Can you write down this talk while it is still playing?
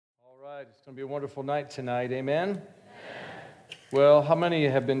right, it's going to be a wonderful night tonight, amen? Well, how many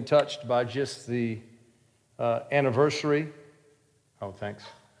have been touched by just the anniversary? Oh, thanks.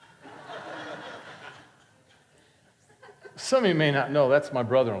 Some of you may not know, that's my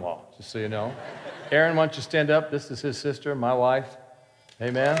brother-in-law, just so you know. Aaron, why don't you stand up? This is his sister, my wife.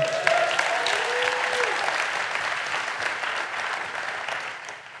 Amen.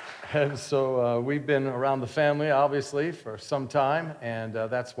 And so we've been around the family, obviously, for some time, and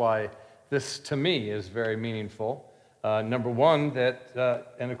that's why this, to me, is very meaningful. Number one,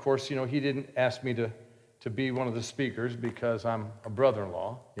 and of course, you know, he didn't ask me to be one of the speakers because I'm a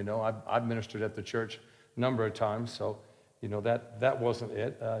brother-in-law. You know, I've ministered at the church a number of times, so, you know, that wasn't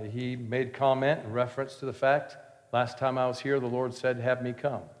it. He made comment in reference to the fact, last time I was here, the Lord said, have me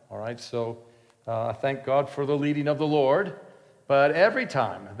come. All right, so I thank God for the leading of the Lord. But every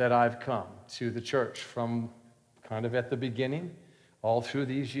time that I've come to the church from kind of at the beginning, all through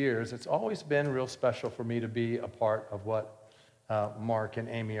these years, it's always been real special for me to be a part of what Mark and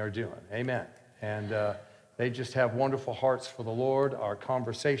Amy are doing. Amen. And they just have wonderful hearts for the Lord. Our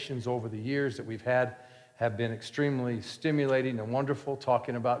conversations over the years that we've had have been extremely stimulating and wonderful,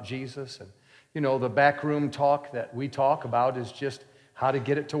 talking about Jesus. And, you know, the backroom talk that we talk about is just how to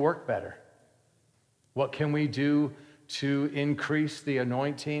get it to work better. What can we do to increase the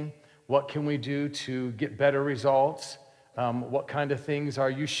anointing? What can we do to get better results? What kind of things are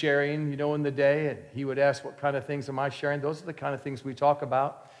you sharing, you know, in the day? And he would ask, what kind of things am I sharing? Those are the kind of things we talk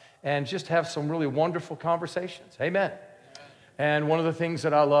about. And just have some really wonderful conversations. Amen. And one of the things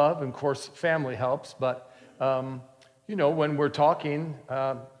that I love, and of course, family helps, but, you know, when we're talking,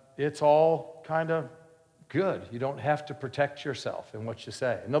 it's all kind of good. You don't have to protect yourself in what you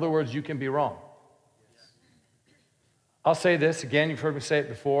say. In other words, you can be wrong. I'll say this again, you've heard me say it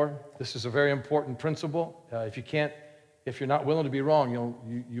before. This is a very important principle. If you're not willing to be wrong,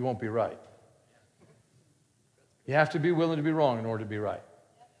 you won't be right. You have to be willing to be wrong in order to be right.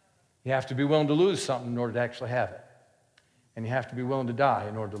 You have to be willing to lose something in order to actually have it. And you have to be willing to die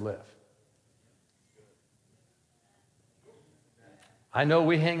in order to live. I know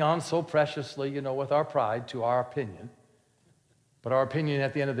we hang on so preciously, you know, with our pride to our opinion. But our opinion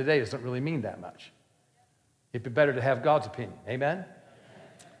at the end of the day doesn't really mean that much. It'd be better to have God's opinion. Amen?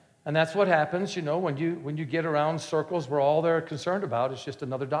 And that's what happens, you know, when you get around circles where all they're concerned about is just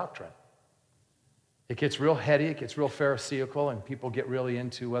another doctrine. It gets real heady, it gets real pharisaical, and people get really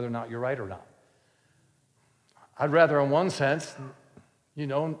into whether or not you're right or not. I'd rather, in one sense, you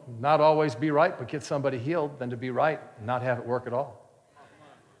know, not always be right, but get somebody healed than to be right and not have it work at all.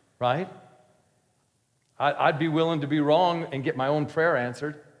 Right? I'd be willing to be wrong and get my own prayer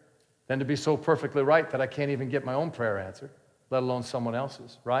answered than to be so perfectly right that I can't even get my own prayer answered, let alone someone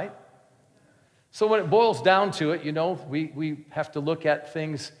else's, right? So when it boils down to it, you know, we have to look at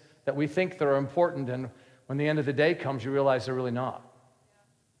things that we think that are important, and when the end of the day comes, you realize they're really not.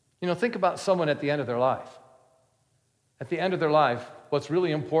 You know, think about someone at the end of their life. At the end of their life, what's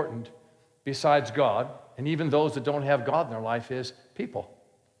really important besides God, and even those that don't have God in their life, is people,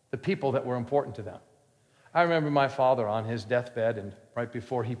 the people that were important to them. I remember my father on his deathbed, and right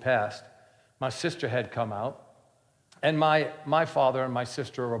before he passed, my sister had come out, and my father and my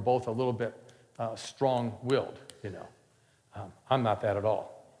sister were both a little bit strong-willed, you know. I'm not that at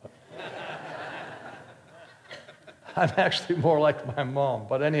all. I'm actually more like my mom,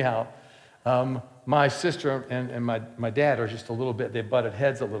 but anyhow, my sister and my dad are just a little bit, they butted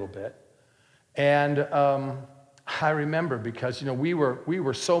heads a little bit, and I remember because, you know, we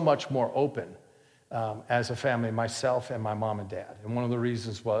were so much more open as a family, myself and my mom and dad. And one of the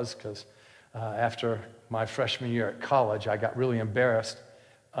reasons was because after my freshman year at college, I got really embarrassed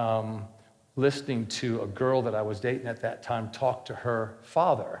listening to a girl that I was dating at that time talk to her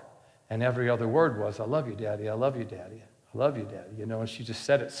father. And every other word was, I love you, Daddy, I love you, Daddy, I love you, Daddy. You know, and she just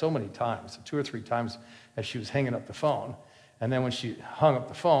said it so many times, 2 or 3 times as she was hanging up the phone. And then when she hung up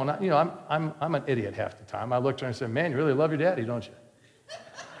the phone, you know, I'm an idiot half the time. I looked at her and said, man, you really love your daddy, don't you?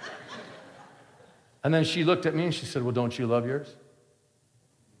 And then she looked at me and she said, well, don't you love yours?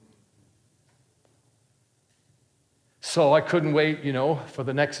 So I couldn't wait, you know, for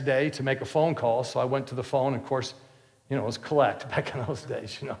the next day to make a phone call. So I went to the phone. Of course, you know, it was collect back in those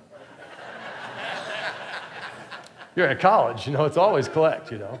days, you know. You're at college, you know, it's always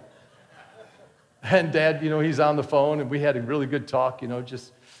collect, you know. And Dad, you know, he's on the phone, and we had a really good talk, you know,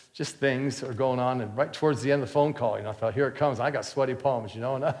 just things are going on. And right towards the end of the phone call, you know, I thought, here it comes. I got sweaty palms, you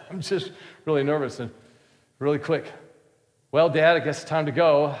know, and I'm just really nervous and really quick. Well, Dad, I guess it's time to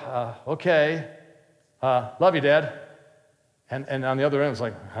go. Okay. Love you, Dad. And on the other end, it was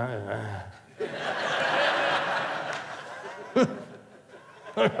like,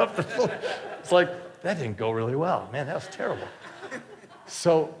 It's like, that didn't go really well. Man, that was terrible.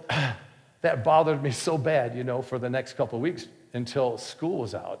 So that bothered me so bad, for the next couple of weeks until school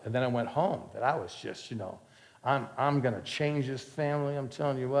was out. And then I went home that I was just, I'm going to change this family, I'm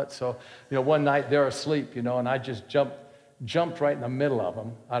telling you what. So, one night they're asleep, and I just jumped right in the middle of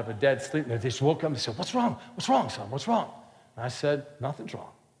them out of a dead sleep. And they just woke up and said, what's wrong? What's wrong, son? What's wrong? And I said, nothing's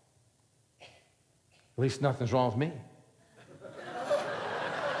wrong. At least nothing's wrong with me.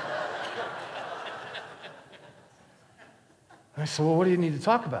 I said, well, what do you need to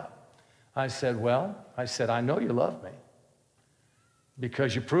talk about? I said, I know you love me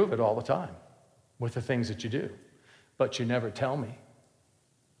because you prove it all the time with the things that you do, but you never tell me.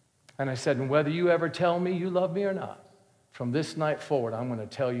 And I said, and whether you ever tell me you love me or not, from this night forward, I'm going to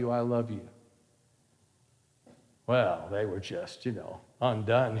tell you I love you. Well, they were just,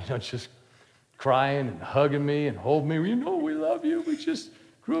 undone, just crying and hugging me and holding me. We love you. We just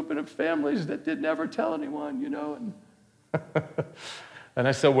grew up in families that did never tell anyone, and and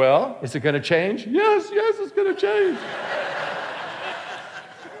I said, well, is it going to change? Yes, it's going to change.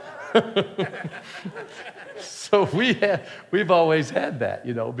 So we've always had that,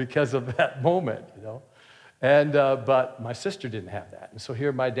 because of that moment, And but my sister didn't have that. And so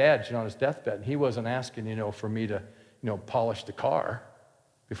here my dad's, on his deathbed, and he wasn't asking, for me to, polish the car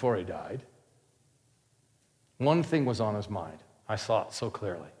before he died. One thing was on his mind. I saw it so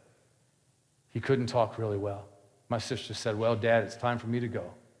clearly. He couldn't talk really well. My sister said, well, Dad, it's time for me to go.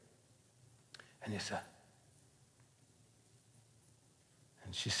 And he said,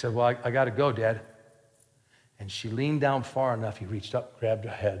 and she said, well, I got to go, Dad. And she leaned down far enough. He reached up, grabbed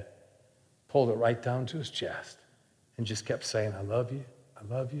her head, pulled it right down to his chest, and just kept saying, I love you,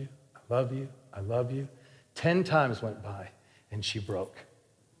 I love you, I love you, I love you. 10 times went by, and she broke.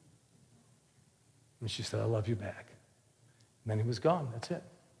 And she said, I love you back. And then he was gone. That's it.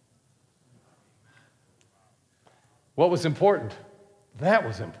 What was important? That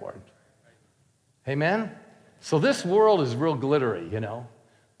was important. Amen? So this world is real glittery,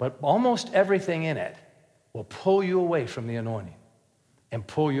 but almost everything in it will pull you away from the anointing and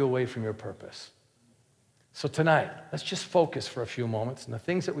pull you away from your purpose. So tonight, let's just focus for a few moments, and the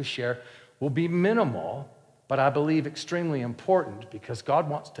things that we share will be minimal, but I believe extremely important because God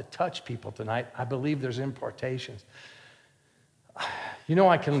wants to touch people tonight. I believe there's impartations.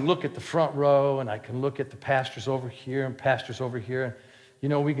 I can look at the front row, and I can look at the pastors over here and pastors over here,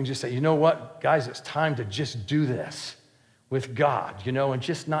 and, we can just say, you know what, guys, it's time to just do this with God, and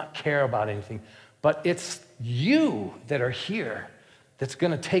just not care about anything. But it's you that are here that's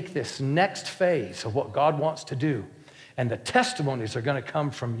going to take this next phase of what God wants to do. And the testimonies are going to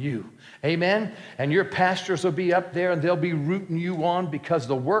come from you. Amen? And your pastors will be up there, and they'll be rooting you on because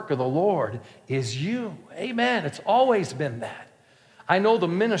the work of the Lord is you. Amen. It's always been that. I know the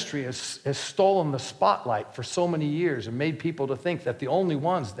ministry has stolen the spotlight for so many years and made people to think that the only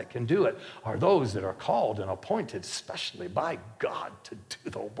ones that can do it are those that are called and appointed specially by God to do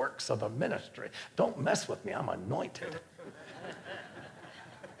the works of the ministry. Don't mess with me. I'm anointed.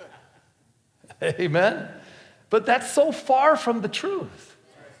 Amen? But that's so far from the truth.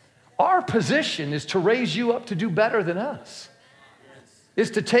 Our position is to raise you up to do better than us.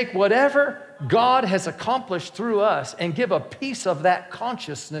 Is to take whatever God has accomplished through us and give a piece of that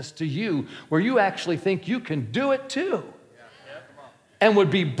consciousness to you where you actually think you can do it too. And would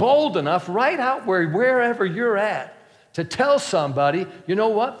be bold enough right out wherever you're at to tell somebody, you know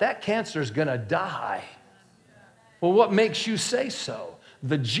what, that cancer is going to die. Well, what makes you say so?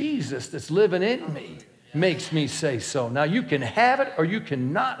 The Jesus that's living in me makes me say so. Now, you can have it or you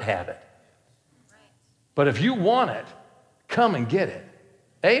cannot have it. But if you want it, come and get it.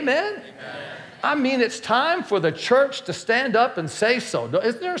 Amen? Amen? I mean, it's time for the church to stand up and say so.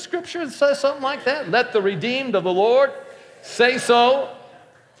 Isn't there a scripture that says something like that? Let the redeemed of the Lord say so.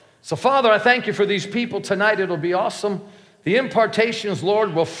 So, Father, I thank you for these people tonight. It'll be awesome. The impartations,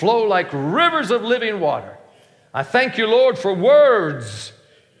 Lord, will flow like rivers of living water. I thank you, Lord, for words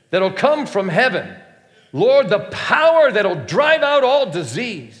that'll come from heaven. Lord, the power that'll drive out all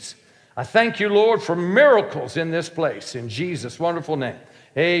disease. I thank you, Lord, for miracles in this place. In Jesus' wonderful name.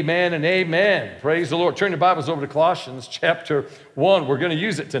 Amen and amen. Praise the Lord. Turn your Bibles over to Colossians chapter 1. We're going to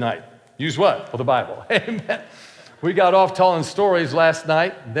use it tonight. Use what? Well, the Bible. Amen. We got off telling stories last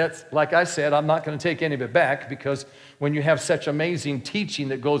night. That's, like I said, I'm not going to take any of it back because when you have such amazing teaching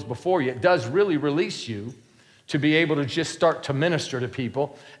that goes before you, it does really release you to be able to just start to minister to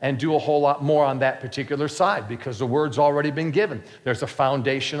people and do a whole lot more on that particular side because the word's already been given. There's a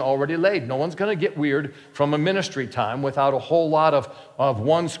foundation already laid. No one's going to get weird from a ministry time without a whole lot of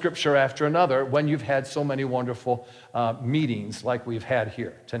one scripture after another when you've had so many wonderful meetings like we've had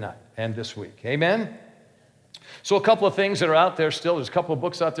here tonight and this week. Amen? So a couple of things that are out there still. There's a couple of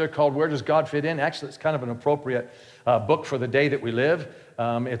books out there called Where Does God Fit In? Actually, it's kind of an appropriate book for the day that we live.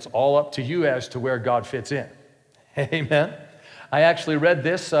 It's all up to you as to where God fits in. Amen. I actually read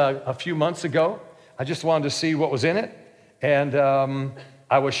this a few months ago. I just wanted to see what was in it, and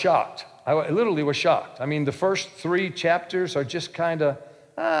I was shocked. I literally was shocked. I mean, the first 3 chapters are just kind of,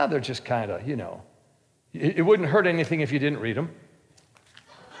 they're just kind of, you know. It wouldn't hurt anything if you didn't read them.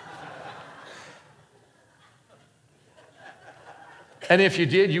 And if you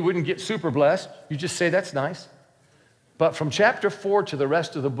did, you wouldn't get super blessed. You just say, that's nice. But from chapter 4 to the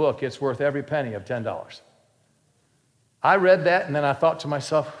rest of the book, it's worth every penny of $10. I read that, and then I thought to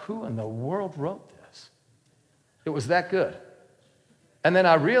myself, who in the world wrote this? It was that good. And then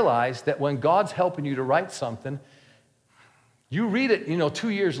I realized that when God's helping you to write something, you read it, 2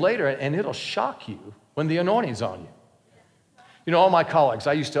 years later, and it'll shock you when the anointing's on you. All my colleagues,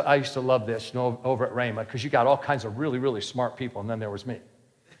 I used to love this, over at Rhema, because you got all kinds of really, really smart people, and then there was me.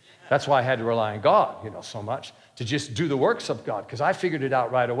 That's why I had to rely on God, so much, to just do the works of God, because I figured it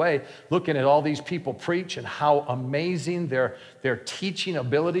out right away, looking at all these people preach and how amazing their teaching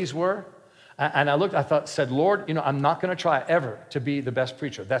abilities were. And I said, Lord, I'm not going to try ever to be the best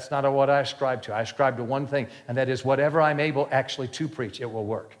preacher. That's not what I ascribe to. I ascribe to one thing, and that is whatever I'm able actually to preach, it will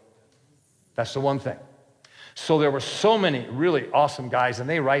work. That's the one thing. So there were so many really awesome guys, and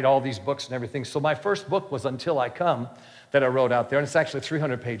they write all these books and everything. So my first book was Until I Come, that I wrote out there, and it's actually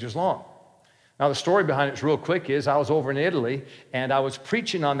 300 pages long. Now, the story behind it, real quick, is I was over in Italy, and I was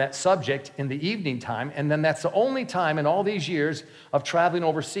preaching on that subject in the evening time, and then that's the only time in all these years of traveling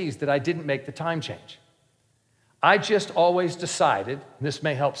overseas that I didn't make the time change. I just always decided, and this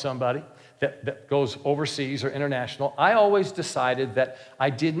may help somebody that goes overseas or international, I always decided that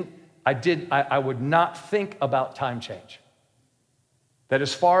I would not think about time change. That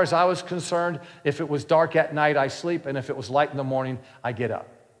as far as I was concerned, if it was dark at night, I sleep, and if it was light in the morning, I get up.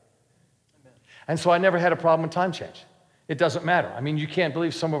 Amen. And so I never had a problem with time change. It doesn't matter. I mean, you can't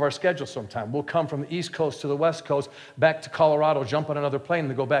believe some of our schedules sometimes. We'll come from the East Coast to the West Coast, back to Colorado, jump on another plane,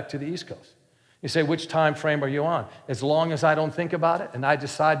 and go back to the East Coast. You say, which time frame are you on? As long as I don't think about it, and I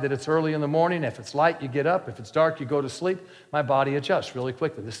decide that it's early in the morning, if it's light, you get up. If it's dark, you go to sleep. My body adjusts really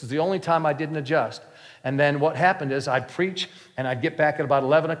quickly. This is the only time I didn't adjust. And then what happened is I'd preach, and I'd get back at about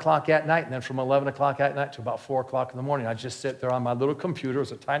 11 o'clock at night, and then from 11 o'clock at night to about 4 o'clock in the morning, I'd just sit there on my little computer. It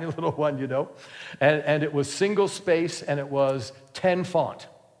was a tiny little one, and it was single space, and it was 10 font.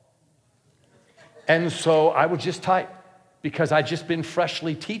 And so I would just type, because I'd just been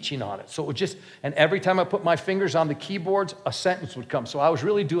freshly teaching on it. So it would just, and every time I put my fingers on the keyboards, a sentence would come. So I was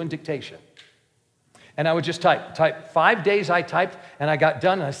really doing dictation. And I would just type. 5 days I typed, and I got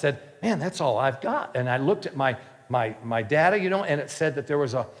done, and I said, man, that's all I've got. And I looked at my data, and it said that there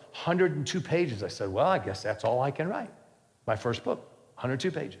was 102 pages. I said, well, I guess that's all I can write. My first book, 102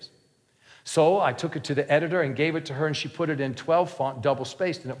 pages. So I took it to the editor and gave it to her, and she put it in 12 font, double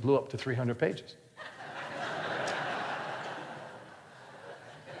spaced, and it blew up to 300 pages.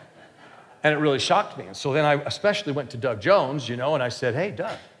 And it really shocked me. And so then I especially went to Doug Jones, and I said, hey,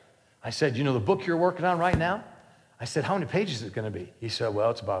 Doug, I said, the book you're working on right now? I said, how many pages is it going to be? He said, well,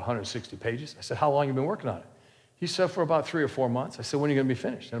 it's about 160 pages. I said, how long have you been working on it? He said, for about 3 or 4 months. I said, when are you going to be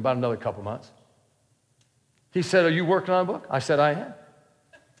finished? In about another couple months. He said, are you working on a book? I said, I am.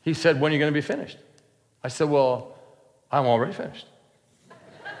 He said, when are you going to be finished? I said, well, I'm already finished.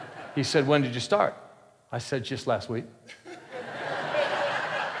 He said, when did you start? I said, just last week.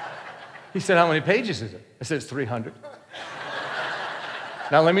 He said, how many pages is it? I said, it's 300.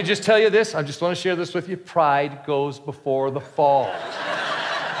 Now, let me just tell you this. I just want to share this with you. Pride goes before the fall.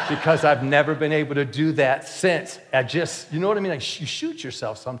 Because I've never been able to do that since. You know what I mean? Like, you shoot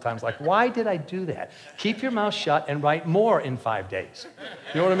yourself sometimes. Like, why did I do that? Keep your mouth shut and write more in 5 days.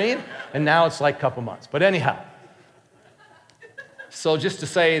 You know what I mean? And now it's like a couple months. But anyhow. So just to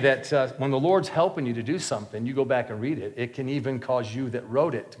say that when the Lord's helping you to do something, you go back and read it. It can even cause you that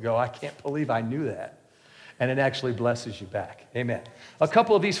wrote it to go, I can't believe I knew that. And it actually blesses you back. Amen. A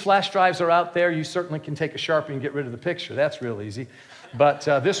couple of these flash drives are out there. You certainly can take a Sharpie and get rid of the picture. That's real easy. But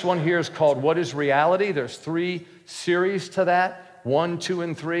this one here is called What is Reality? There's 3 series to that, 1, 2,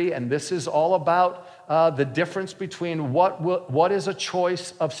 and 3. And this is all about the difference between what is a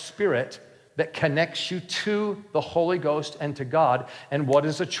choice of spirit that connects you to the Holy Ghost and to God, and what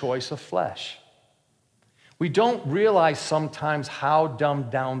is a choice of flesh. we don't realize sometimes how dumbed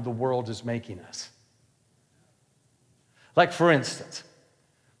down the world is making us. Like, for instance,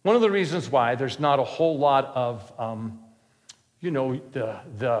 one of the reasons why there's not a whole lot of,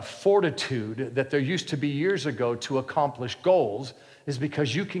 the fortitude that there used to be years ago to accomplish goals is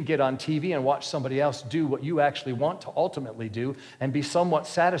because you can get on TV and watch somebody else do what you actually want to ultimately do and be somewhat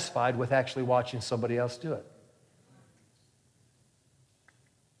satisfied with actually watching somebody else do it.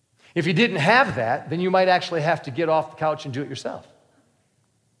 If you didn't have that, then you might actually have to get off the couch and do it yourself.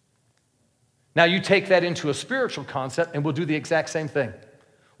 Now, you take that into a spiritual concept, and we'll do the exact same thing.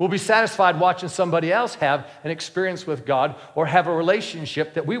 We'll be satisfied watching somebody else have an experience with God or have a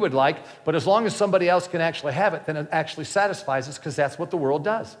relationship that we would like, but as long as somebody else can actually have it, then it actually satisfies us because that's what the world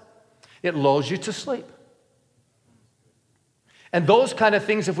does. It lulls you to sleep. And those kind of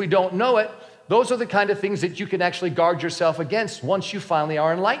things, if we don't know it, those are the kind of things that you can actually guard yourself against once you finally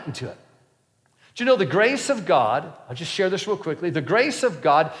are enlightened to it. Do you know the grace of God, I'll just share this real quickly, the grace of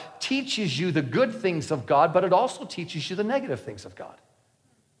God teaches you the good things of God, but it also teaches you the negative things of God.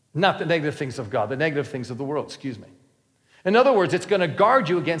 Not the negative things of God, the negative things of the world, excuse me. In other words, it's going to guard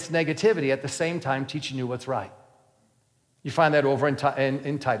you against negativity at the same time teaching you what's right. You find that over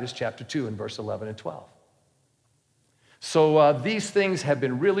in Titus chapter 2 in verse 11 and 12. So these things have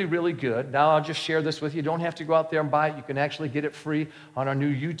been really, really good. Now I'll just share this with you. You don't have to go out there and buy it. You can actually get it free on our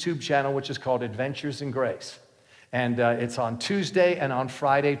new YouTube channel, which is called Adventures in Grace. And it's on Tuesday and on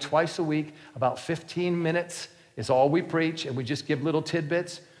Friday, twice a week. About 15 minutes is all we preach, and we just give little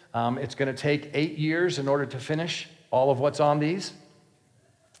tidbits. It's going to take 8 years in order to finish all of what's on these.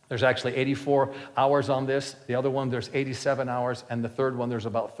 There's actually 84 hours on this. The other one, there's 87 hours. And the third one, there's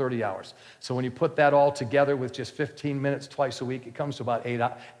about 30 hours. So when you put that all together with just 15 minutes twice a week, it comes to about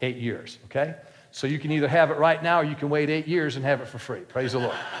 8 years, okay? So you can either have it right now or you can wait 8 years and have it for free. Praise the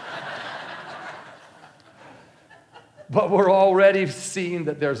Lord. But we're already seeing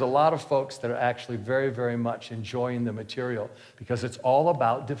that there's a lot of folks that are actually very, very much enjoying the material because it's all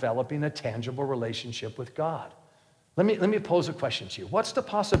about developing a tangible relationship with God. Let me pose a question to you. What's the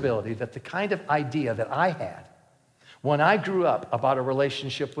possibility that the kind of idea that I had when I grew up about a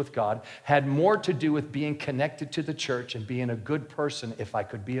relationship with God had more to do with being connected to the church and being a good person, if I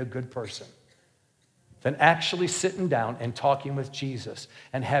could be a good person, than actually sitting down and talking with Jesus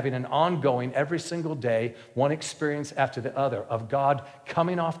and having an ongoing, every single day, one experience after the other of God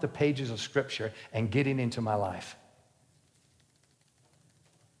coming off the pages of Scripture and getting into my life?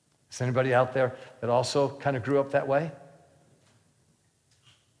 Is anybody out there that also kind of grew up that way?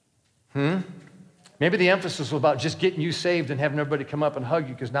 Maybe the emphasis was about just getting you saved and having everybody come up and hug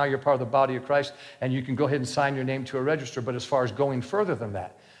you because now you're part of the body of Christ and you can go ahead and sign your name to a register. But as far as going further than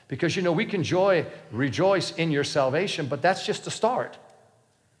that, because, we can rejoice in your salvation, but that's just the start.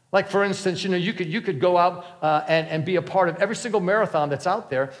 Like, for instance, you could go out and be a part of every single marathon that's out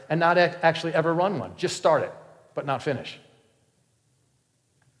there and not actually ever run one. Just start it, but not finish.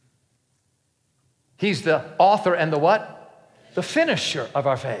 He's the author and the what? The finisher of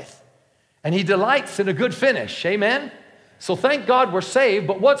our faith. And he delights in a good finish. Amen? So thank God we're saved,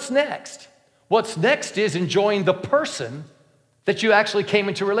 but what's next? What's next is enjoying the person that you actually came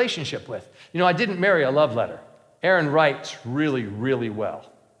into relationship with. I didn't marry a love letter. Erin writes really, really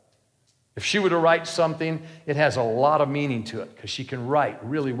well. If she were to write something, it has a lot of meaning to it because she can write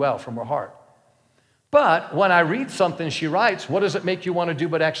really well from her heart. But when I read something she writes, what does it make you want to do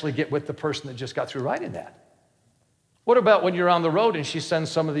but actually get with the person that just got through writing that? What about when you're on the road and she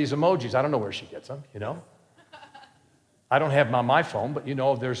sends some of these emojis? I don't know where she gets them, I don't have them on my phone, but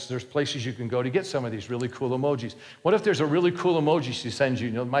there's places you can go to get some of these really cool emojis. What if there's a really cool emoji she sends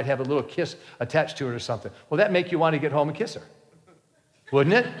you, it might have a little kiss attached to it or something. Will that make you want to get home and kiss her?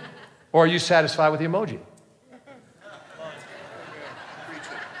 Wouldn't it? Or are you satisfied with the emoji?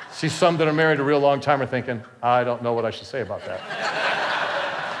 See, some that are married a real long time are thinking, I don't know what I should say about that.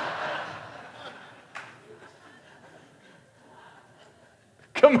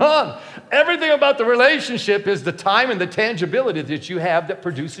 Come on. Everything about the relationship is the time and the tangibility that you have that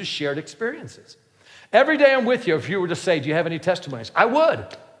produces shared experiences. Every day I'm with you, if you were to say, do you have any testimonies? I would.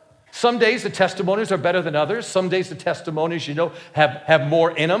 Some days the testimonies are better than others. Some days the testimonies, have more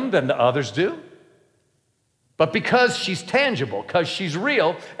in them than the others do. But because she's tangible, because she's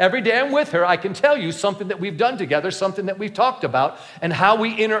real, every day I'm with her, I can tell you something that we've done together, something that we've talked about, and how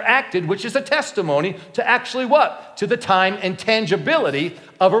we interacted, which is a testimony to actually what? To the time and tangibility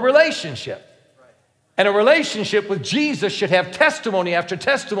of a relationship. And a relationship with Jesus should have testimony after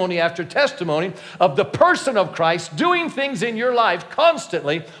testimony after testimony of the person of Christ doing things in your life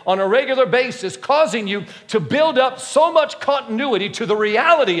constantly on a regular basis, causing you to build up so much continuity to the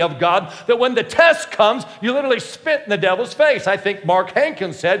reality of God that when the test comes, you literally spit in the devil's face. I think Mark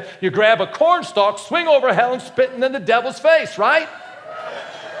Hankins said, you grab a cornstalk, swing over hell, and spit in the devil's face, right?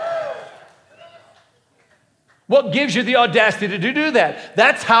 What gives you the audacity to do that?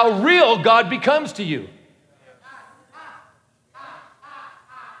 That's how real God becomes to you.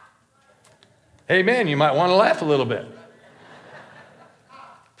 Amen. You might want to laugh a little bit.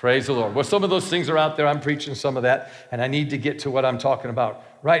 Praise the Lord. Well, some of those things are out there. I'm preaching some of that, and I need to get to what I'm talking about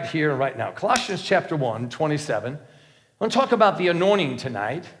right here and right now. Colossians chapter 1, 27. I'm going to talk about the anointing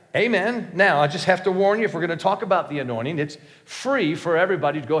tonight. Amen. Now, I just have to warn you, if we're going to talk about the anointing, it's free for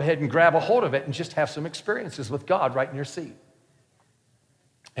everybody to go ahead and grab a hold of it and just have some experiences with God right in your seat.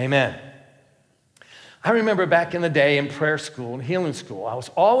 Amen. I remember back in the day in prayer school and healing school, I was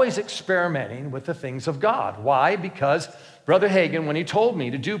always experimenting with the things of God. Why? Because Brother Hagin, when he told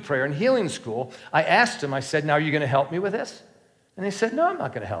me to do prayer and healing school, I asked him, I said, now are you going to help me with this? And he said, no, I'm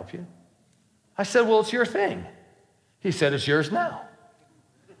not going to help you. I said, well, it's your thing. He said, it's yours now.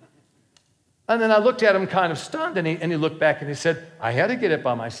 And then I looked at him kind of stunned, and he looked back and he said, I had to get it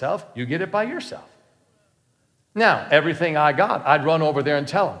by myself. You get it by yourself. Now, everything I got, I'd run over there and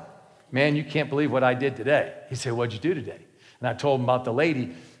tell him, man, you can't believe what I did today. He said, what'd you do today? And I told him about the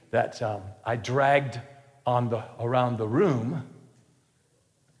lady that I dragged around the room,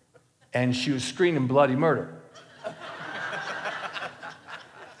 and she was screaming bloody murder.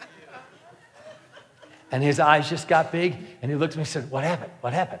 And his eyes just got big, and he looked at me and said, what happened?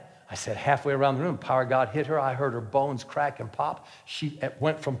 What happened? I said, halfway around the room, power of God hit her. I heard her bones crack and pop. She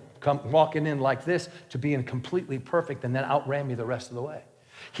went from walking in like this to being completely perfect, and then outran me the rest of the way.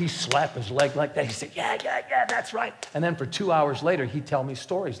 He slapped his leg like that. He said, yeah, that's right. And then for 2 hours later, he'd tell me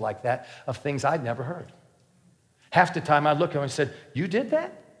stories like that of things I'd never heard. Half the time I'd look at him and said, you did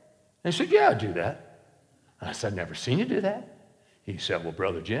that? And he said, yeah, I do that. And I said, never seen you do that. He said, well,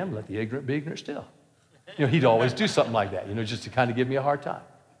 Brother Jim, let the ignorant be ignorant still. He'd always do something like that, just to kind of give me a hard time.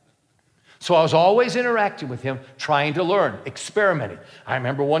 So I was always interacting with him, trying to learn, experimenting. I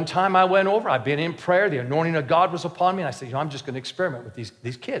remember one time I went over, I'd been in prayer, the anointing of God was upon me, and I said, I'm just going to experiment with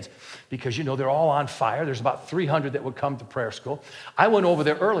these kids because, they're all on fire. There's about 300 that would come to prayer school. I went over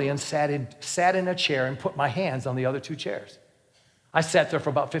there early and sat in a chair and put my hands on the other two chairs. I sat there for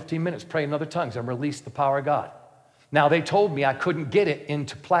about 15 minutes praying in other tongues and released the power of God. Now, they told me I couldn't get it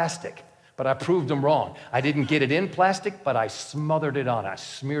into plastic, but I proved them wrong. I didn't get it in plastic, but I smothered it on. I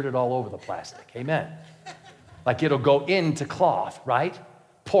smeared it all over the plastic. Amen. Like it'll go into cloth, right?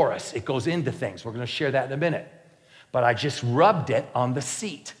 Porous. It goes into things. We're going to share that in a minute. But I just rubbed it on the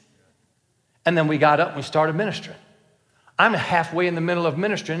seat. And then we got up and we started ministering. I'm halfway in the middle of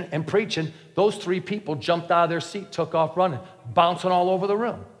ministering and preaching. Those three people jumped out of their seat, took off running, bouncing all over the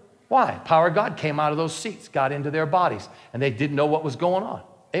room. Why? Power of God came out of those seats, got into their bodies, and they didn't know what was going on.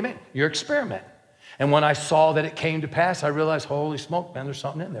 Amen. You're experimenting. And when I saw that it came to pass, I realized, holy smoke, man, there's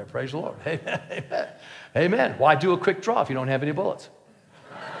something in there. Praise the Lord. Amen. Amen. Amen. Why do a quick draw if you don't have any bullets?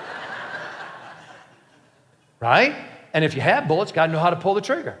 Right? And if you have bullets, you got to know how to pull the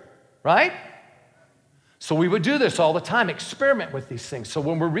trigger. Right? So we would do this all the time, experiment with these things. So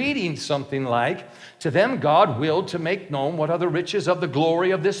when we're reading something like, to them God willed to make known what are the riches of the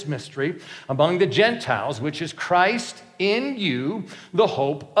glory of this mystery among the Gentiles, which is Christ in you, the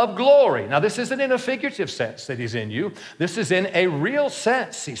hope of glory. Now, this isn't in a figurative sense that he's in you. This is in a real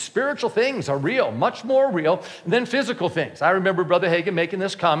sense. See, spiritual things are real, much more real than physical things. I remember Brother Hagin making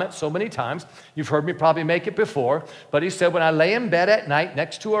this comment so many times. You've heard me probably make it before, but he said, when I lay in bed at night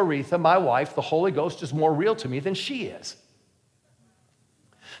next to Aretha, my wife, the Holy Ghost is more real to me than she is.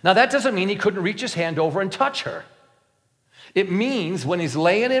 Now, that doesn't mean he couldn't reach his hand over and touch her. It means when he's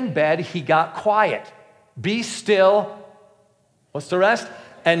laying in bed, he got quiet. Be still. What's the rest?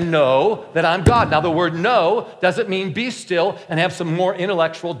 And know that I'm God. Now, the word know doesn't mean be still and have some more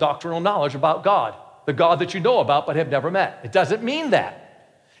intellectual doctrinal knowledge about God, the God that you know about but have never met. It doesn't mean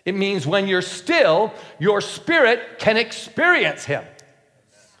that. It means when you're still, your spirit can experience him.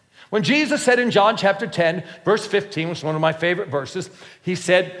 When Jesus said in John chapter 10, verse 15, which is one of my favorite verses, he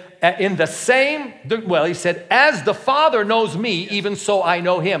said, as the Father knows me, even so I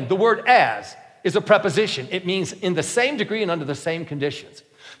know him. The word as is a preposition. It means in the same degree and under the same conditions.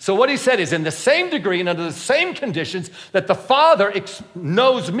 So what he said is in the same degree and under the same conditions that the Father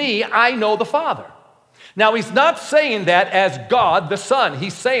knows me, I know the Father. Now, he's not saying that as God the Son.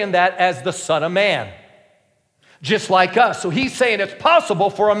 He's saying that as the Son of Man. just like us. So he's saying it's possible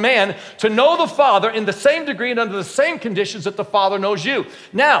for a man to know the Father in the same degree and under the same conditions that the Father knows you.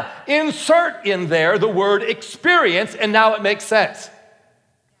 Now, insert in there the word experience, and now it makes sense.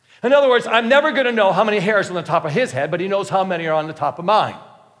 In other words, I'm never going to know how many hairs on the top of his head, but he knows how many are on the top of mine.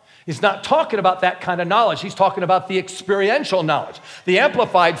 He's not talking about that kind of knowledge. He's talking about the experiential knowledge. The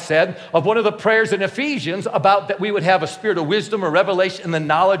Amplified said of one of the prayers in Ephesians about that we would have a spirit of wisdom or revelation in the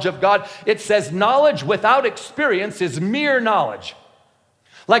knowledge of God. It says knowledge without experience is mere knowledge.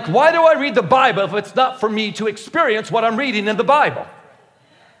 Like, why do I read the Bible if it's not for me to experience what I'm reading in the Bible?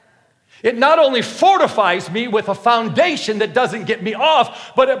 It not only fortifies me with a foundation that doesn't get me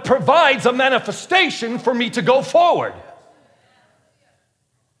off, but it provides a manifestation for me to go forward.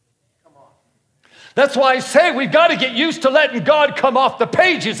 That's why I say we've got to get used to letting God come off the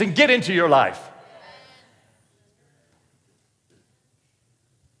pages and get into your life.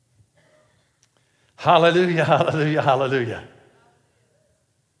 Hallelujah, hallelujah, hallelujah.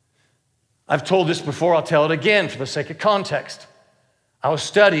 I've told this before, I'll tell it again for the sake of context. I was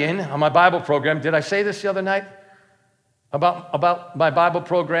studying on my Bible program. Did I say this the other night? About my Bible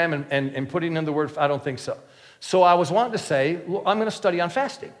program and putting in the word? I don't think so. So I was wanting to say, well, I'm going to study on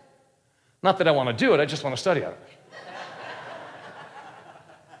fasting. Not that I want to do it, I just want to study on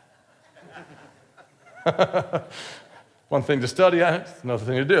it. One thing to study on it, another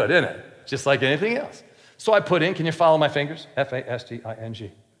thing to do it, isn't it? Just like anything else. So I put in, can you follow my fingers?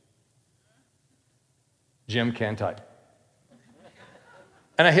 Fasting. Jim can type.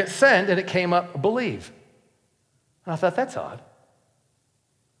 And I hit send, and it came up, believe. And I thought, that's odd.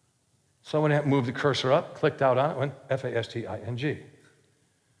 So I went ahead and moved the cursor up, clicked out on it, went fasting.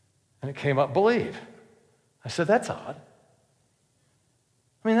 And it came up, believe. I said, that's odd.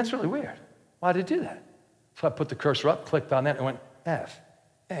 I mean, that's really weird. Why did it do that? So I put the cursor up, clicked on that, and went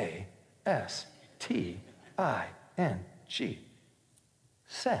fasting.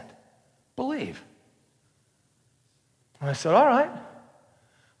 Send. Believe. And I said, all right.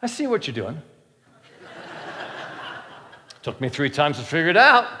 I see what you're doing. Took me 3 times to figure it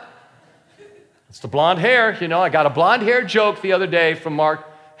out. It's the blonde hair. You know, I got a blonde hair joke the other day from Mark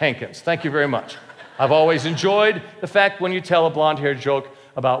Hankins. Thank you very much. I've always enjoyed the fact when you tell a blonde hair joke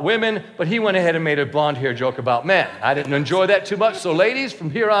about women, but he went ahead and made a blonde hair joke about men. I didn't enjoy that too much. So ladies, from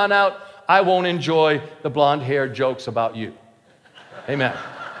here on out, I won't enjoy the blonde hair jokes about you. Amen.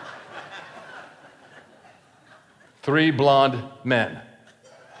 3 blonde men.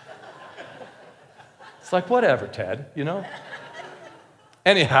 It's like, whatever, Ted, you know?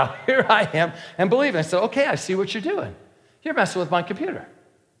 Anyhow, here I am, and believe me, I said, okay, I see what you're doing. You're messing with my computer.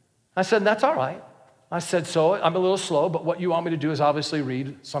 I said, that's all right. I said, so I'm a little slow, but what you want me to do is obviously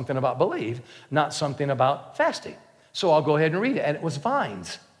read something about believe, not something about fasting. So I'll go ahead and read it. And it was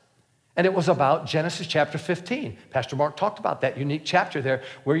vines. And it was about Genesis chapter 15. Pastor Mark talked about that unique chapter there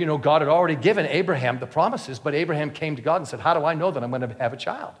where, you know, God had already given Abraham the promises, but Abraham came to God and said, how do I know that I'm going to have a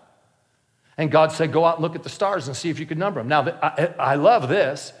child? And God said, go out and look at the stars and see if you can number them. Now, I love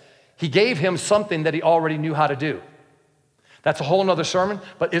this. He gave him something that he already knew how to do. That's a whole nother sermon,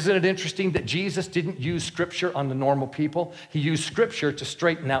 but isn't it interesting that Jesus didn't use scripture on the normal people? He used scripture to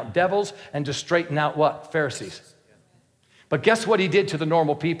straighten out devils and to straighten out what? Pharisees. But guess what he did to the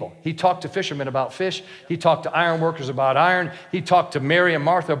normal people? He talked to fishermen about fish. He talked to iron workers about iron. He talked to Mary and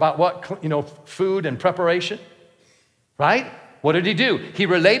Martha about what? You know, food and preparation, right? What did he do? He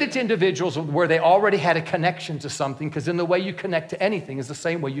related to individuals where they already had a connection to something, because in the way you connect to anything is the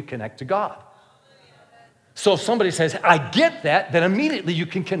same way you connect to God. So if somebody says, I get that, then immediately you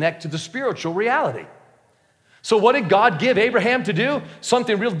can connect to the spiritual reality. So what did God give Abraham to do?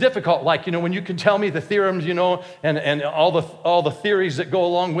 Something real difficult, like, you know, when you can tell me the theorems, you know, and all the theories that go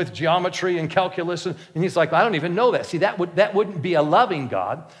along with geometry and calculus, and he's like, I don't even know that. See, that wouldn't be a loving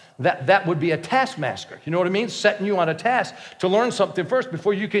God. That would be a taskmaster. You know what I mean? Setting you on a task to learn something first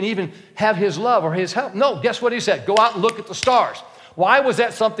before you can even have his love or his help. No, guess what he said? Go out and look at the stars. Why was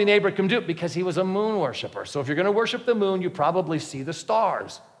that something Abraham did? Because he was a moon worshiper. So if you're going to worship the moon, you probably see the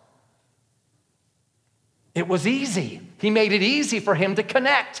stars. It was easy. He made it easy for him to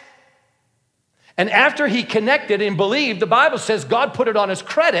connect. And after he connected and believed, the Bible says God put it on his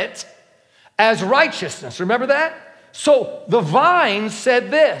credit as righteousness. Remember that? So the vine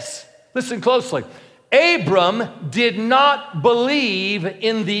said this. Listen closely. Abram did not believe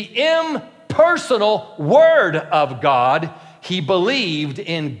in the impersonal word of God. He believed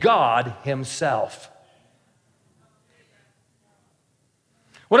in God himself.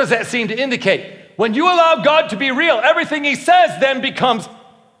 What does that seem to indicate? When you allow God to be real, everything he says then becomes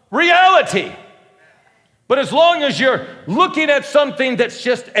reality. But as long as you're looking at something that's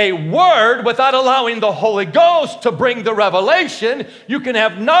just a word without allowing the Holy Ghost to bring the revelation, you can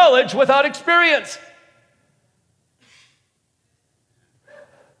have knowledge without experience.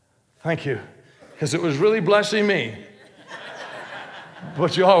 Thank you, because it was really blessing me.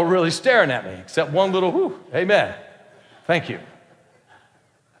 But you all were really staring at me, except one little whoo. Amen. Thank you.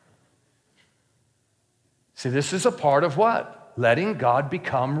 See, this is a part of what? Letting God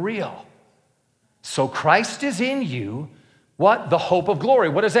become real. So Christ is in you, what? The hope of glory.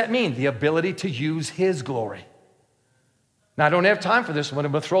 What does that mean? The ability to use his glory. Now, I don't have time for this, but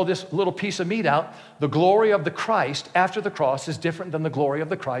I'm going to throw this little piece of meat out. The glory of the Christ after the cross is different than the glory of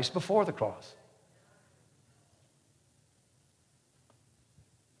the Christ before the cross.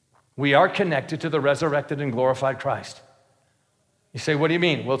 We are connected to the resurrected and glorified Christ. You say, what do you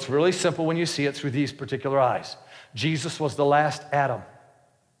mean? Well, it's really simple when you see it through these particular eyes. Jesus was the last Adam.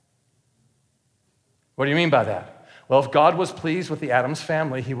 What do you mean by that? Well, if God was pleased with the Adam's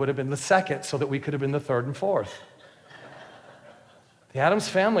family, he would have been the second so that we could have been the third and fourth. The Adams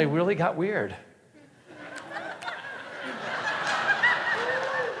family really got weird.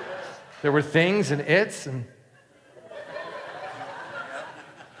 There were things and its and...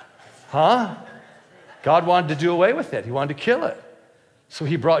 God wanted to do away with it. He wanted to kill it. So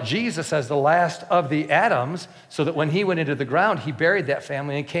he brought Jesus as the last of the Adams so that when he went into the ground, he buried that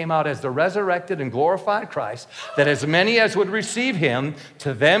family and came out as the resurrected and glorified Christ, that as many as would receive him,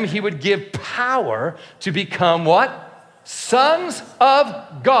 to them he would give power to become what? Sons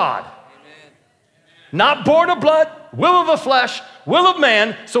of God. Amen. Not born of blood, will of the flesh, will of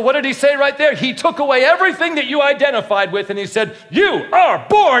man. So what did he say right there? He took away everything that you identified with and he said, you are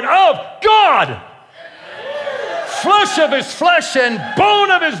born of God. Flesh of his flesh and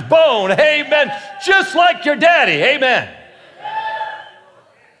bone of his bone. Amen. Just like your daddy. Amen.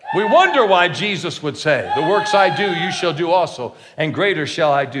 We wonder why Jesus would say, the works I do, you shall do also, and greater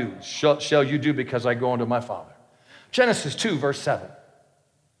shall I do, shall you do because I go unto my Father. Genesis 2, verse 7.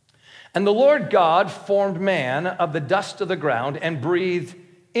 And the Lord God formed man of the dust of the ground and breathed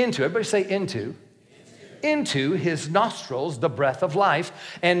into, everybody say into his nostrils the breath of life,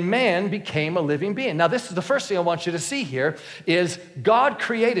 and man became a living being. Now, this is the first thing I want you to see here is God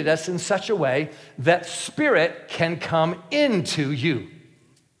created us in such a way that spirit can come into you.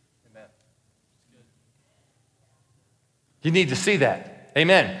 Amen. You need to see that.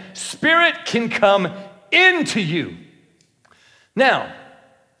 Amen. Spirit can come into you. Now,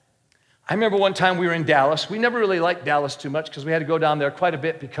 I remember one time we were in Dallas. We never really liked Dallas too much because we had to go down there quite a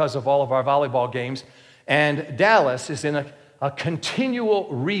bit because of all of our volleyball games. And Dallas is in a continual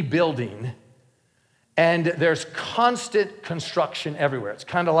rebuilding, and there's constant construction everywhere. It's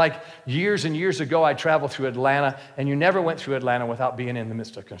kind of like years and years ago, I traveled through Atlanta, and you never went through Atlanta without being in the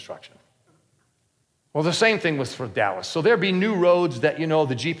midst of construction. Well, the same thing was for Dallas. So there'd be new roads that, the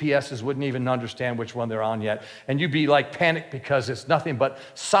GPSs wouldn't even understand which one they're on yet, and you'd be like panicked because it's nothing but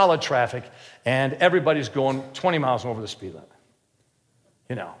solid traffic, and everybody's going 20 miles over the speed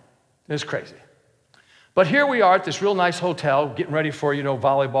limit. It's crazy. But here we are at this real nice hotel, getting ready for,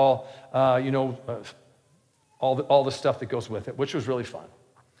 volleyball, all the stuff that goes with it, which was really fun.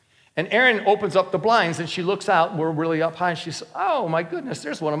 And Erin opens up the blinds, and she looks out, and we're really up high, and she says, oh, my goodness,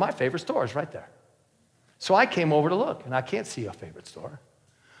 there's one of my favorite stores right there. So I came over to look, and I can't see a favorite store.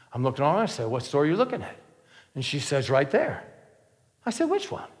 I'm looking around, and I said, what store are you looking at? And she says, right there. I said,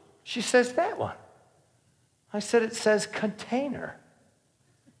 which one? She says, that one. I said, it says Container.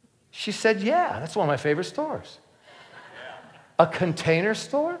 She said, yeah, that's one of my favorite stores. A Container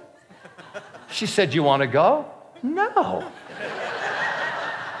store? She said, you want to go? No.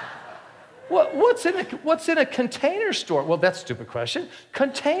 What's in a Container store? Well, that's a stupid question.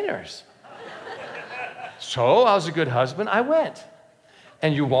 Containers. So I was a good husband. I went.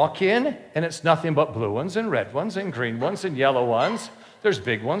 And you walk in, and it's nothing but blue ones and red ones and green ones and yellow ones. There's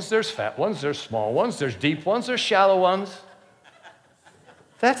big ones, there's fat ones, there's small ones, there's deep ones, there's shallow ones.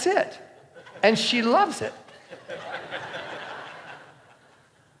 That's it. And she loves it.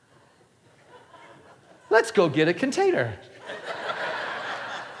 Let's go get a Container.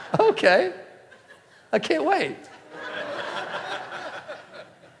 Okay. I can't wait.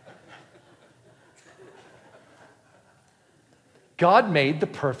 God made the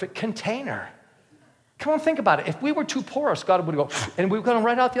perfect container. Come on, think about it. If we were too porous, God would go, and we would come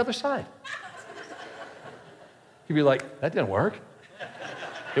right out the other side. He'd be like, that didn't work.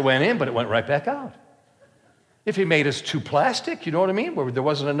 It went in, but it went right back out. If he made us too plastic, you know what I mean, where there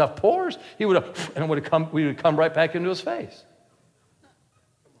wasn't enough pores, he would have, and we would come right back into his face.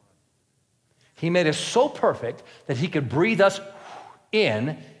 He made us so perfect that he could breathe us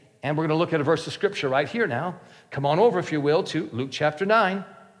in And we're going to look at a verse of scripture right here now. Come on over, if you will, to Luke chapter 9.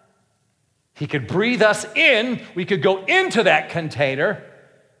 He could breathe us in. We could go into that container.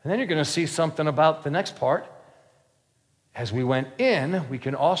 And then you're going to see something about the next part. As we went in, we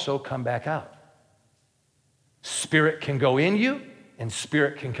can also come back out. Spirit can go in you, and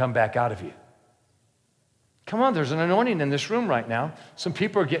spirit can come back out of you. Come on, there's an anointing in this room right now. Some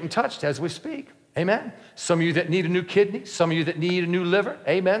people are getting touched as we speak. Amen. Some of you that need a new kidney, some of you that need a new liver.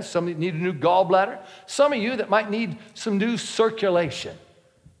 Amen. Some of you need a new gallbladder. Some of you that might need some new circulation.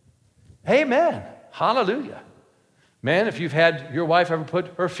 Amen. Hallelujah. Man, if you've had your wife ever put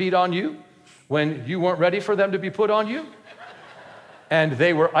her feet on you when you weren't ready for them to be put on you, and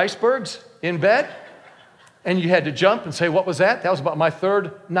they were icebergs in bed, and you had to jump and say, what was that? That was about my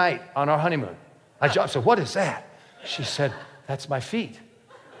third night on our honeymoon. I jumped and said, what is that? She said, that's my feet.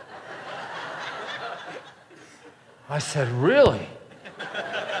 I said, really?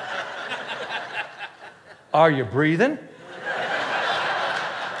 Are you breathing?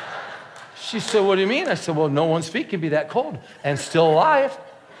 She said, what do you mean? I said, well, no one's feet can be that cold and still alive.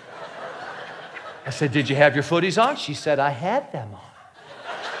 I said, did you have your footies on? She said, I had them on.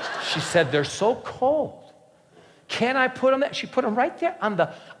 She said, they're so cold. Can I put them there? She put them right there on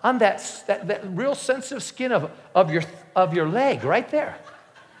that real sensitive skin of your leg, right there.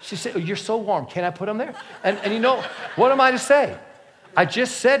 She said, oh, you're so warm. Can I put them there? And you know, what am I to say? I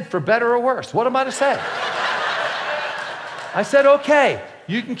just said for better or worse. What am I to say? I said, okay,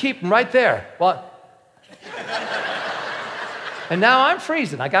 you can keep them right there. Well, and now I'm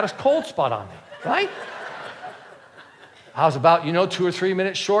freezing. I got a cold spot on me, right? I was about, 2 or 3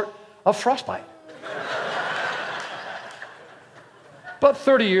 minutes short of frostbite. But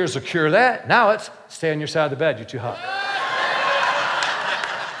 30 years will cure that. Now it's stay on your side of the bed. You're too hot.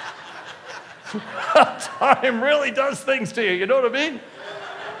 Time really does things to you. You know what I mean?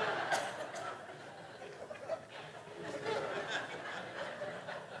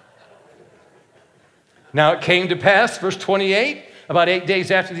 Now it came to pass, verse 28, about 8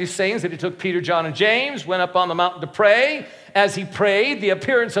 days after these sayings, that he took Peter, John, and James, went up on the mountain to pray. As he prayed, the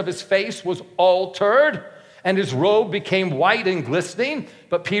appearance of his face was altered, and his robe became white and glistening.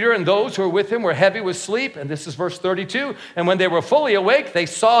 But Peter and those who were with him were heavy with sleep. And this is verse 32. And when they were fully awake, they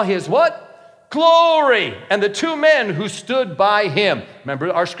saw his what? Glory. And the two men who stood by him.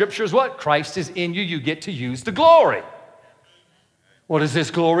 Remember, our scripture is what? Christ is in you. You get to use the glory. What does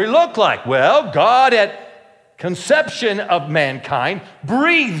this glory look like? Well, God at conception of mankind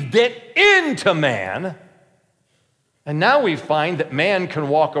breathed it into man. And now we find that man can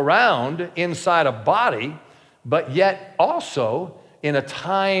walk around inside a body, but yet also in a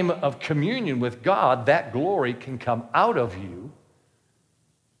time of communion with God, that glory can come out of you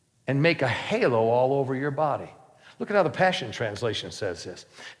and make a halo all over your body. Look at how the Passion Translation says this.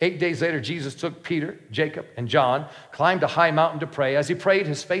 8 days later, Jesus took Peter, Jacob, and John, climbed a high mountain to pray. As he prayed,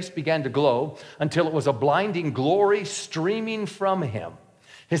 his face began to glow until it was a blinding glory streaming from him.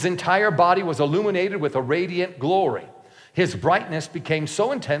 His entire body was illuminated with a radiant glory. His brightness became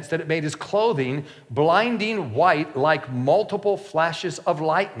so intense that it made his clothing blinding white like multiple flashes of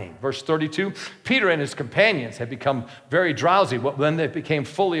lightning. Verse 32, Peter and his companions had become very drowsy. When they became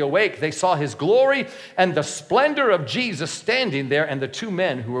fully awake, they saw his glory and the splendor of Jesus standing there and the two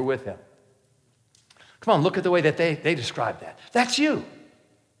men who were with him. Come on, look at the way that they describe that. That's you.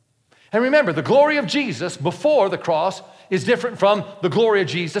 And remember, the glory of Jesus before the cross is different from the glory of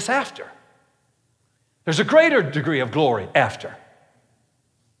Jesus after. There's a greater degree of glory after.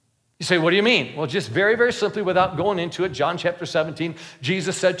 You say, what do you mean? Well, just very, very simply, without going into it, John chapter 17,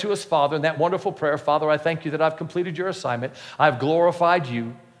 Jesus said to his Father in that wonderful prayer, Father, I thank you that I've completed your assignment. I've glorified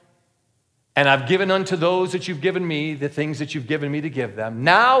you, and I've given unto those that you've given me the things that you've given me to give them.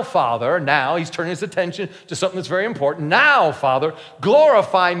 Now, Father, now he's turning his attention to something that's very important. Now, Father,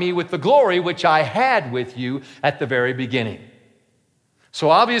 glorify me with the glory which I had with you at the very beginning. So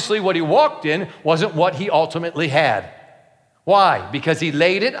obviously what he walked in wasn't what he ultimately had. Why? Because he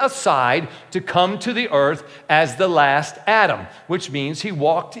laid it aside to come to the earth as the last Adam, which means he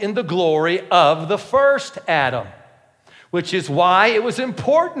walked in the glory of the first Adam, which is why it was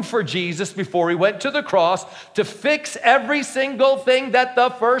important for Jesus before he went to the cross to fix every single thing that the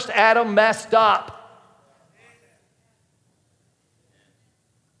first Adam messed up.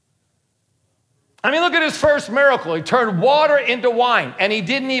 I mean, look at his first miracle. He turned water into wine, and he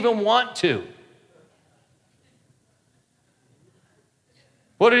didn't even want to.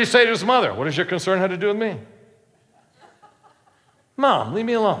 What did he say to his mother? What does your concern have to do with me? Mom, leave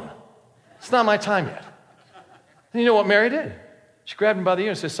me alone. It's not my time yet. And you know what Mary did? She grabbed him by the ear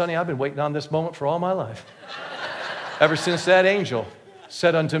and said, Sonny, I've been waiting on this moment for all my life. Ever since that angel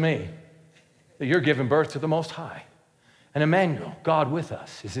said unto me that you're giving birth to the Most High. And Emmanuel, God with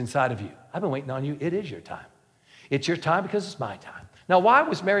us, is inside of you. I've been waiting on you. It is your time. It's your time because it's my time. Now, why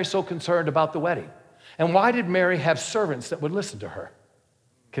was Mary so concerned about the wedding? And why did Mary have servants that would listen to her?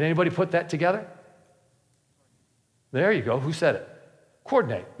 Can anybody put that together? There you go. Who said it?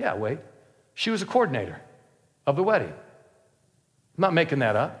 Coordinate. Yeah, wait. She was a coordinator of the wedding. I'm not making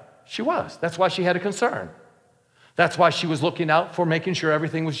that up. She was. That's why she had a concern. That's why she was looking out for making sure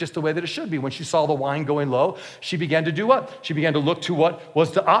everything was just the way that it should be. When she saw the wine going low, she began to do what? She began to look to what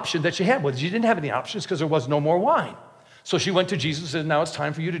was the option that she had. Well, she didn't have any options because there was no more wine. So she went to Jesus and said, now it's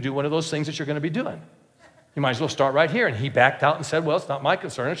time for you to do one of those things that you're going to be doing. You might as well start right here. And he backed out and said, well, it's not my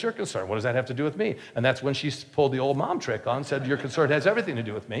concern, it's your concern. What does that have to do with me? And that's when she pulled the old mom trick on, said, your concern has everything to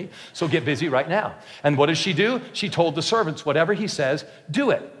do with me, so get busy right now. And what does she do? She told the servants, whatever he says,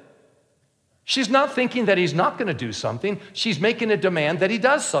 do it. She's not thinking that he's not going to do something. She's making a demand that he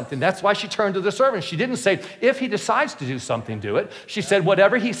does something. That's why she turned to the servants. She didn't say, if he decides to do something, do it. She said,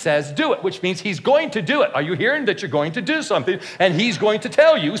 whatever he says, do it, which means he's going to do it. Are you hearing that you're going to do something? And he's going to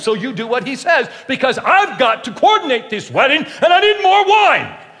tell you, so you do what he says, because I've got to coordinate this wedding, and I need more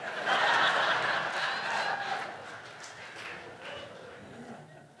wine.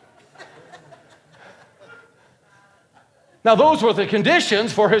 Now, those were the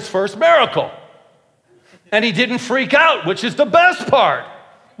conditions for his first miracle. And he didn't freak out, which is the best part.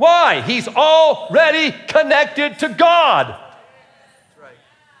 Why? He's already connected to God.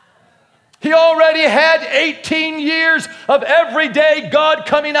 He already had 18 years of everyday God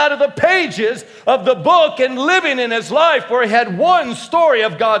coming out of the pages of the book and living in his life, where he had one story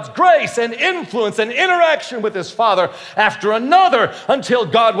of God's grace and influence and interaction with his Father after another, until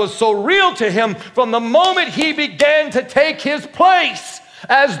God was so real to him from the moment he began to take his place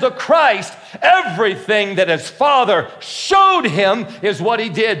as the Christ. Everything that his Father showed him is what he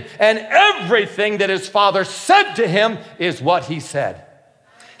did, and everything that his Father said to him is what he said.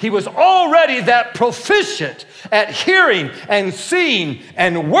 He was already that proficient at hearing and seeing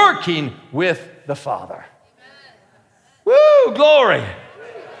and working with the Father. Woo, glory.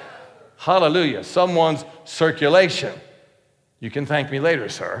 Hallelujah. Someone's circulation, you can thank me later,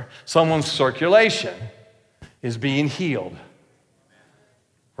 sir. Someone's circulation is being healed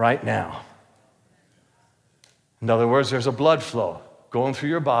right now. In other words, there's a blood flow going through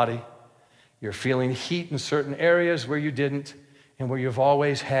your body. You're feeling heat in certain areas where you didn't, and where you've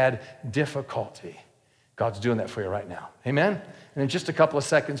always had difficulty. God's doing that for you right now. Amen? And in just a couple of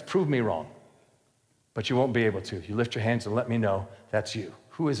seconds, prove me wrong. But you won't be able to. You lift your hands and let me know that's you.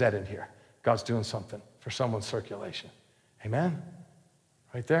 Who is that in here? God's doing something for someone's circulation. Amen?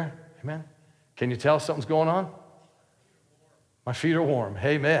 Right there? Amen? Can you tell something's going on? My feet are warm.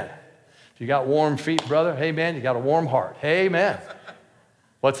 Amen. If you got warm feet, brother, amen, you got a warm heart. Amen.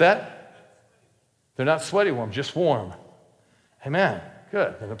 What's that? They're not sweaty warm, just warm. Amen.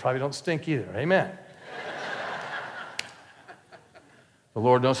 Good. And they probably don't stink either. Amen. The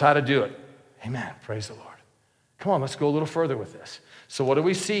Lord knows how to do it. Amen. Praise the Lord. Come on, let's go a little further with this. So what do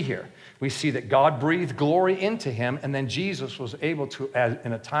we see here? We see that God breathed glory into him, and then Jesus was able to,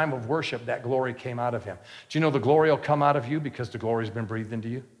 in a time of worship, that glory came out of him. Do you know the glory will come out of you because the glory has been breathed into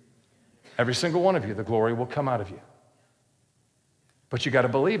you? Every single one of you, the glory will come out of you. But you got to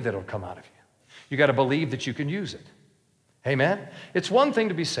believe that it'll come out of you. You got to believe that you can use it. Amen? It's one thing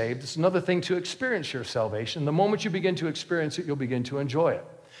to be saved. It's another thing to experience your salvation. The moment you begin to experience it, you'll begin to enjoy it.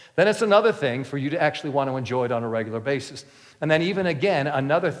 Then it's another thing for you to actually want to enjoy it on a regular basis. And then even again,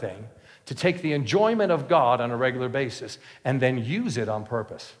 another thing to take the enjoyment of God on a regular basis and then use it on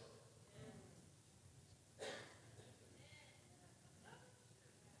purpose.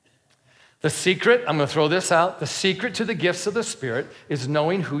 The secret, I'm going to throw this out, the secret to the gifts of the Spirit is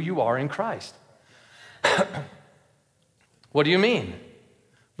knowing who you are in Christ. What do you mean?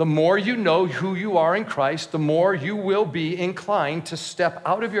 The more you know who you are in Christ, the more you will be inclined to step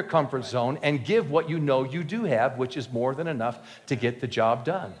out of your comfort zone and give what you know you do have, which is more than enough to get the job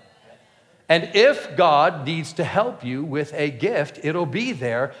done. And if God needs to help you with a gift, it'll be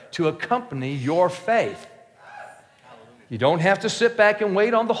there to accompany your faith. You don't have to sit back and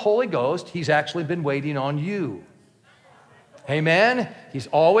wait on the Holy Ghost. He's actually been waiting on you. Amen? He's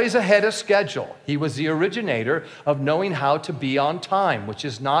always ahead of schedule. He was the originator of knowing how to be on time, which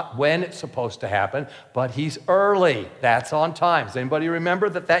is not when it's supposed to happen, but he's early. That's on time. Does anybody remember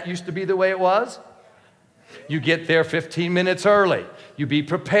that used to be the way it was? You get there 15 minutes early. You be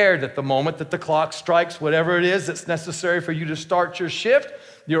prepared at the moment that the clock strikes, whatever it is that's necessary for you to start your shift.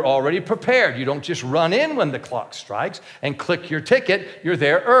 You're already prepared. You don't just run in when the clock strikes and click your ticket. You're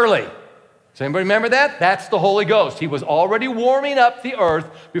there early. Does anybody remember that? That's the Holy Ghost. He was already warming up the earth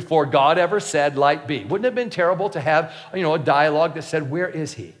before God ever said, light be. Wouldn't it have been terrible to have, a dialogue that said, where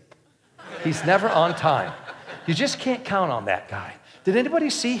is he? He's never on time. You just can't count on that guy. Did anybody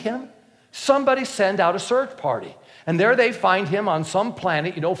see him? Somebody send out a search party. And there they find him on some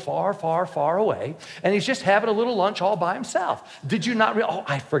planet, far, far, far away. And he's just having a little lunch all by himself. Did you not?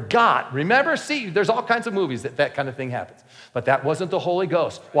 I forgot. Remember? See, there's all kinds of movies that kind of thing happens. But that wasn't the Holy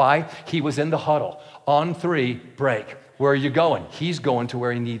Ghost. Why? He was in the huddle. On 3, break. Where are you going? He's going to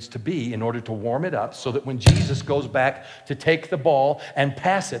where he needs to be in order to warm it up so that when Jesus goes back to take the ball and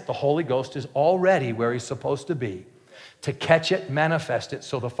pass it, the Holy Ghost is already where he's supposed to be to catch it, manifest it,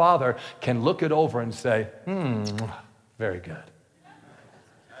 so the Father can look it over and say, very good.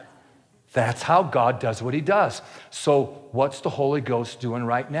 That's how God does what he does. So what's the Holy Ghost doing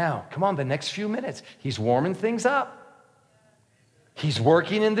right now? Come on, the next few minutes. He's warming things up. He's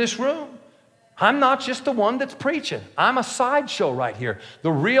working in this room. I'm not just the one that's preaching. I'm a sideshow right here.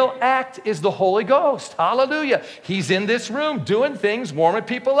 The real act is the Holy Ghost. Hallelujah. He's in this room doing things, warming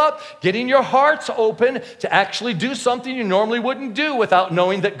people up, getting your hearts open to actually do something you normally wouldn't do without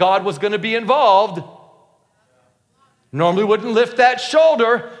knowing that God was going to be involved. Normally wouldn't lift that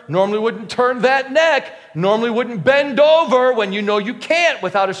shoulder. Normally wouldn't turn that neck. Normally wouldn't bend over when you know you can't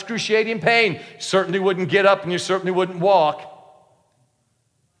without excruciating pain. You certainly wouldn't get up and you certainly wouldn't walk.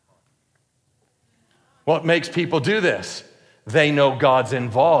 What makes people do this? They know God's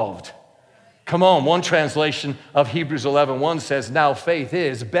involved. Come on, one translation of Hebrews 11:1 says, now faith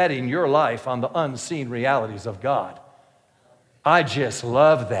is betting your life on the unseen realities of God. I just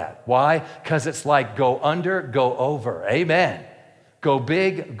love that. Why? Because it's like go under, go over. Amen. Go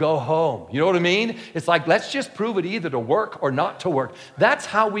big, go home. You know what I mean? It's like, let's just prove it either to work or not to work. That's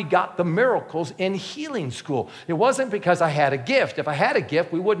how we got the miracles in healing school. It wasn't because I had a gift. If I had a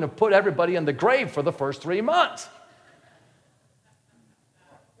gift, we wouldn't have put everybody in the grave for the first 3 months.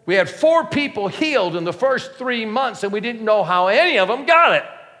 We had 4 people healed in the first 3 months, and we didn't know how any of them got it.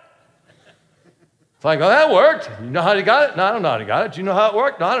 It's like, oh, that worked. You know how you got it? No, I don't know how you got it. Do you know how it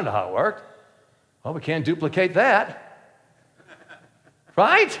worked? No, I don't know how it worked. Well, we can't duplicate that.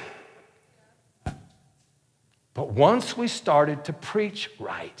 Right? But once we started to preach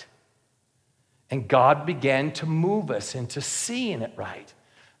right, and God began to move us into seeing it right,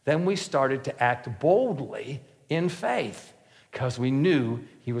 then we started to act boldly in faith because we knew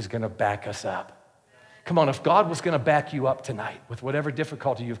he was going to back us up. Come on, if God was going to back you up tonight with whatever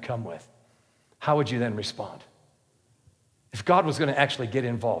difficulty you've come with, how would you then respond? If God was going to actually get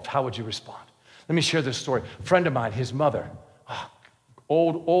involved, how would you respond? Let me share this story. A friend of mine, his mother,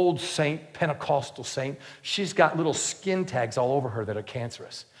 old saint, Pentecostal saint, she's got little skin tags all over her that are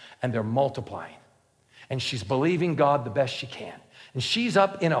cancerous, and they're multiplying. And she's believing God the best she can. And she's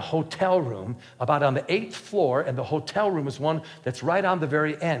up in a hotel room about on the 8th floor, and the hotel room is one that's right on the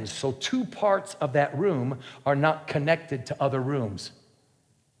very end. So 2 parts of that room are not connected to other rooms.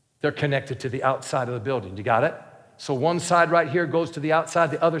 They're connected to the outside of the building. You got it? So one side right here goes to the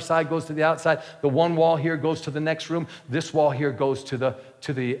outside, the other side goes to the outside. The one wall here goes to the next room. This wall here goes to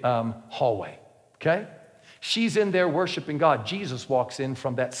the hallway, okay? She's in there worshiping God. Jesus walks in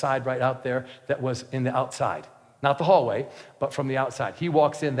from that side right out there that was in the outside. Not the hallway, but from the outside. He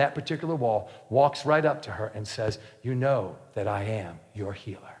walks in that particular wall, walks right up to her and says, you know that I am your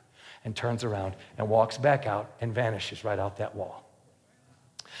healer, and turns around and walks back out and vanishes right out that wall.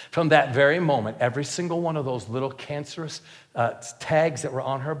 From that very moment, every single one of those little cancerous tags that were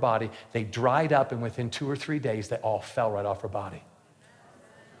on her body, they dried up, and within 2 or 3 days, they all fell right off her body.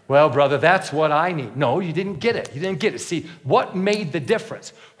 Well, brother, that's what I need. No, you didn't get it. You didn't get it. See, what made the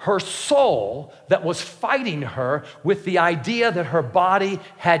difference? Her soul that was fighting her with the idea that her body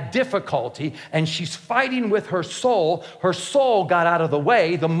had difficulty, and she's fighting with her soul got out of the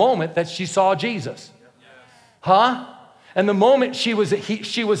way the moment that she saw Jesus. Huh? And the moment she was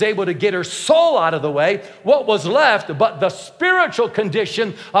able to get her soul out of the way, what was left but the spiritual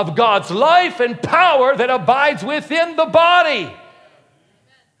condition of God's life and power that abides within the body?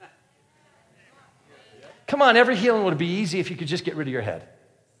 Come on, every healing would be easy if you could just get rid of your head.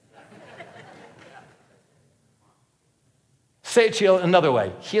 Say it to you another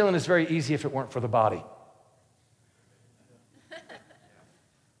way. Healing is very easy if it weren't for the body.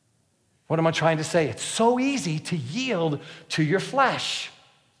 What am I trying to say? It's so easy to yield to your flesh.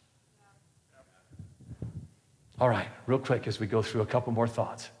 All right, real quick as we go through a couple more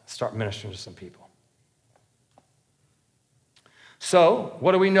thoughts, start ministering to some people. So,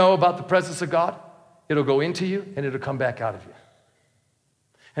 what do we know about the presence of God? It'll go into you and it'll come back out of you.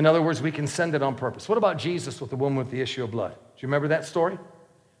 In other words, we can send it on purpose. What about Jesus with the woman with the issue of blood? Do you remember that story?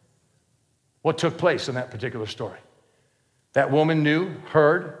 What took place in that particular story? That woman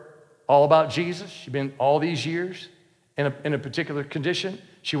heard all about Jesus. She'd been all these years in a particular condition.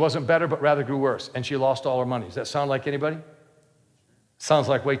 She wasn't better, but rather grew worse, and she lost all her money. Does that sound like anybody? Sounds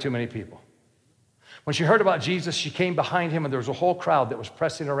like way too many people. When she heard about Jesus, she came behind him, and there was a whole crowd that was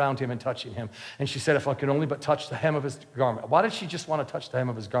pressing around him and touching him. And she said, if I could only but touch the hem of his garment. Why did she just want to touch the hem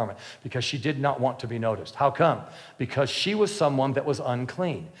of his garment? Because she did not want to be noticed. How come? Because she was someone that was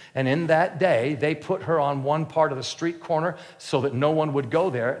unclean. And in that day, they put her on one part of the street corner so that no one would go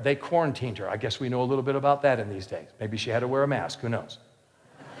there. They quarantined her. I guess we know a little bit about that in these days. Maybe she had to wear a mask. Who knows?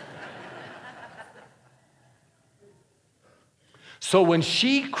 So when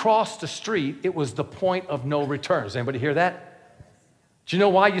she crossed the street, it was the point of no return. Does anybody hear that? Do you know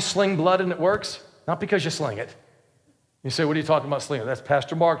why you sling blood and it works? Not because you sling it. You say, what are you talking about slinging? That's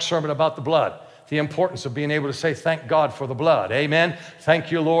Pastor Mark's sermon about the blood. The importance of being able to say, thank God for the blood. Amen.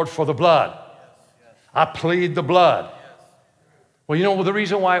 Thank you, Lord, for the blood. I plead the blood. Well, you know the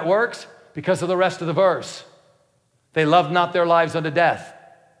reason why it works? Because of the rest of the verse. They loved not their lives unto death.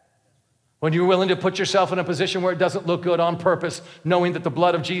 When you're willing to put yourself in a position where it doesn't look good on purpose, knowing that the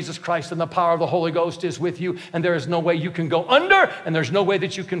blood of Jesus Christ and the power of the Holy Ghost is with you, and there is no way you can go under, and there's no way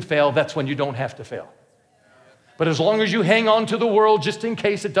that you can fail, that's when you don't have to fail. But as long as you hang on to the world just in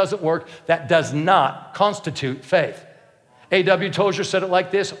case it doesn't work, that does not constitute faith. A.W. Tozer said it like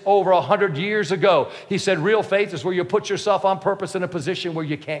this over 100 years ago. He said, real faith is where you put yourself on purpose in a position where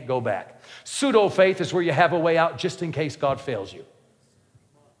you can't go back. Pseudo faith is where you have a way out just in case God fails you.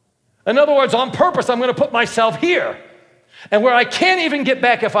 In other words, on purpose, I'm going to put myself here, and where I can't even get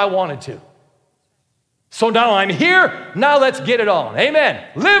back if I wanted to. So now I'm here, now let's get it on. Amen.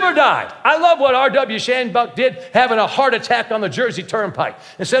 Live or die. I love what R.W. Shanbuck did, having a heart attack on the Jersey Turnpike.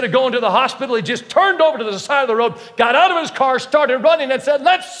 Instead of going to the hospital, he just turned over to the side of the road, got out of his car, started running, and said,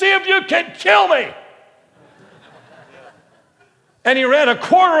 let's see if you can kill me. And he ran a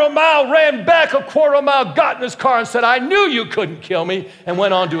quarter of a mile, ran back a quarter of a mile, got in his car and said, I knew you couldn't kill me, and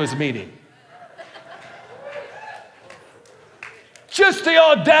went on to his meeting. Just the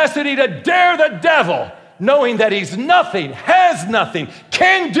audacity to dare the devil, knowing that he's nothing, has nothing,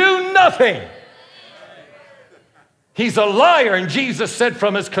 can do nothing. He's a liar, and Jesus said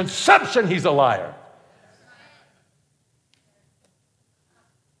from his conception he's a liar.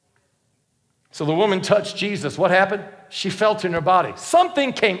 So the woman touched Jesus. What happened? She felt in her body.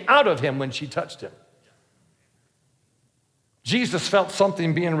 Something came out of him when she touched him. Jesus felt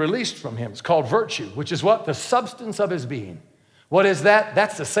something being released from him. It's called virtue, which is what? The substance of his being. What is that?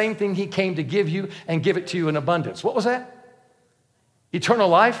 That's the same thing he came to give you and give it to you in abundance. What was that? Eternal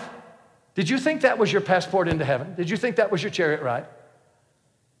life? Did you think that was your passport into heaven? Did you think that was your chariot ride?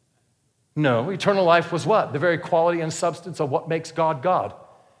 No, eternal life was what? The very quality and substance of what makes God God.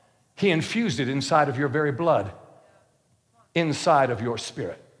 He infused it inside of your very blood, inside of your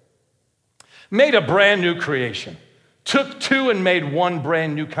spirit. Made a brand new creation. Took two and made one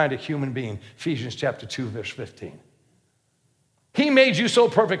brand new kind of human being. Ephesians chapter 2, verse 15. He made you so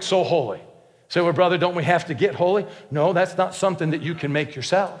perfect, so holy. Say, well, brother, don't we have to get holy? No, that's not something that you can make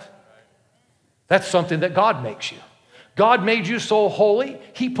yourself. That's something that God makes you. God made you so holy,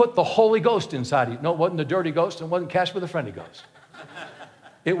 he put the Holy Ghost inside of you. No, it wasn't the dirty ghost, and it wasn't Casper the Friendly Ghost.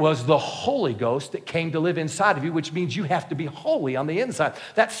 It was the Holy Ghost that came to live inside of you, which means you have to be holy on the inside.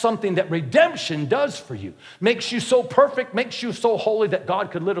 That's something that redemption does for you. Makes you so perfect, makes you so holy that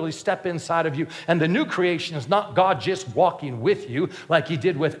God could literally step inside of you. And the new creation is not God just walking with you like he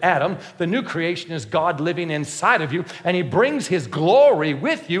did with Adam. The new creation is God living inside of you, and he brings his glory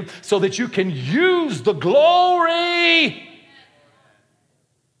with you so that you can use the glory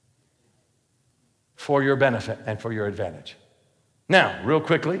for your benefit and for your advantage. Now, real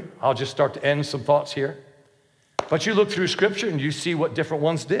quickly, I'll just start to end some thoughts here. But you look through Scripture and you see what different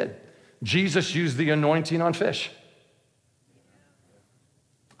ones did. Jesus used the anointing on fish.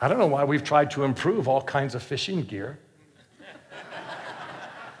 I don't know why we've tried to improve all kinds of fishing gear.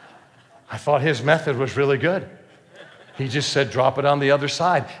 I thought his method was really good. He just said, drop it on the other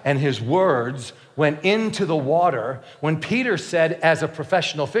side. And his words went into the water. When Peter said, as a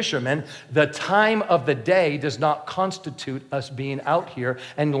professional fisherman, the time of the day does not constitute us being out here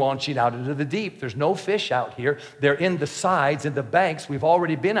and launching out into the deep. There's no fish out here. They're in the sides and the banks. We've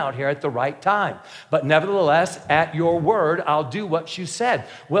already been out here at the right time. But nevertheless, at your word, I'll do what you said.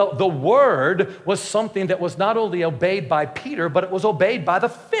 Well, the word was something that was not only obeyed by Peter, but it was obeyed by the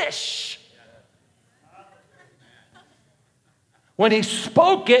fish. When he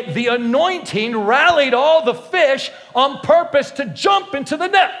spoke it, the anointing rallied all the fish on purpose to jump into the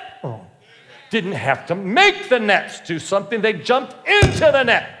net. Didn't have to make the nets do something. They jumped into the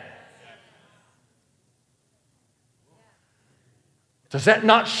net. Does that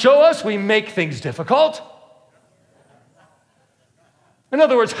not show us we make things difficult? In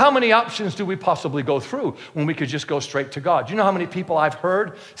other words, how many options do we possibly go through when we could just go straight to God? Do you know how many people I've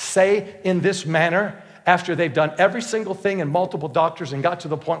heard say in this manner after they've done every single thing in multiple doctors and got to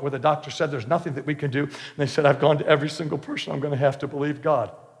the point where the doctor said there's nothing that we can do, and they said, I've gone to every single person, I'm going to have to believe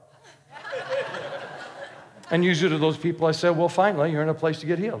God. And usually to those people I said, well, finally, you're in a place to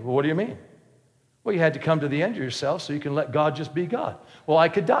get healed. Well, what do you mean? Well, you had to come to the end of yourself so you can let God just be God. Well, I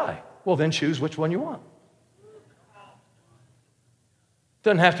could die. Well, then choose which one you want.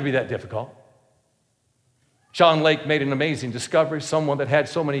 Doesn't have to be that difficult. John Lake made an amazing discovery, someone that had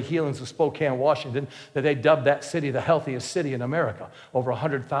so many healings in Spokane, Washington, that they dubbed that city the healthiest city in America. Over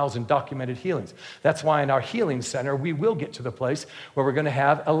 100,000 documented healings. That's why in our healing center, we will get to the place where we're going to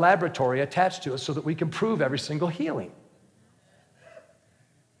have a laboratory attached to us so that we can prove every single healing.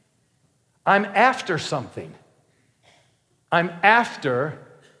 I'm after something. I'm after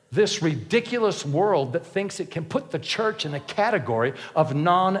this ridiculous world that thinks it can put the church in a category of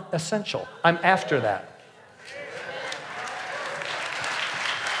non-essential. I'm after that.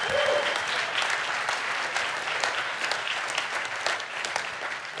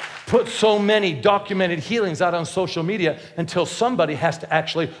 Put so many documented healings out on social media until somebody has to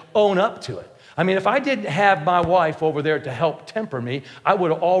actually own up to it. I mean, if I didn't have my wife over there to help temper me, I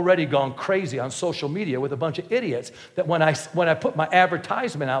would have already gone crazy on social media with a bunch of idiots that when I put my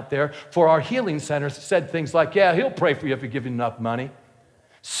advertisement out there for our healing centers, said things like, yeah, he'll pray for you if you give him enough money.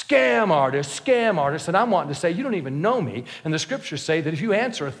 Scam artists, and I'm wanting to say, you don't even know me. And the scriptures say that if you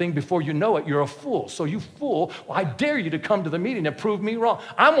answer a thing before you know it, you're a fool. So you fool, well, I dare you to come to the meeting and prove me wrong.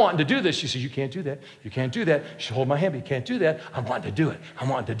 I'm wanting to do this. She says, you can't do that. You can't do that. She hold my hand, but you can't do that. I'm wanting to do it. I'm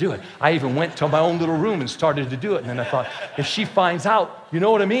wanting to do it. I even went to my own little room and started to do it. And then I thought, if she finds out, you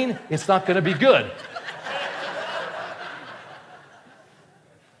know what I mean? It's not going to be good.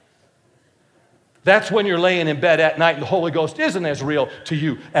 That's when you're laying in bed at night and the Holy Ghost isn't as real to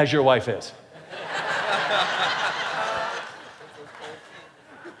you as your wife is.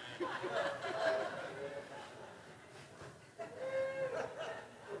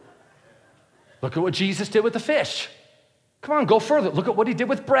 Look at what Jesus did with the fish. Come on, go further. Look at what he did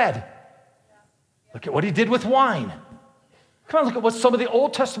with bread. Look at what he did with wine. Come on, look at what some of the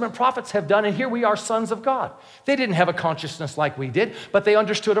Old Testament prophets have done, and here we are, sons of God. They didn't have a consciousness like we did, but they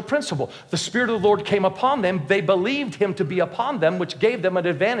understood a principle. The Spirit of the Lord came upon them. They believed him to be upon them, which gave them an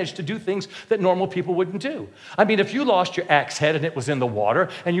advantage to do things that normal people wouldn't do. I mean, if you lost your axe head and it was in the water,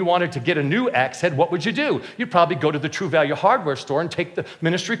 and you wanted to get a new axe head, what would you do? You'd probably go to the True Value hardware store and take the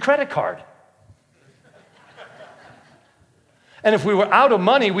ministry credit card. And if we were out of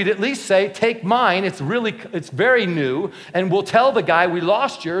money, we'd at least say, take mine, it's very new, and we'll tell the guy we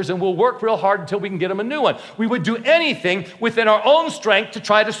lost yours, and we'll work real hard until we can get him a new one. We would do anything within our own strength to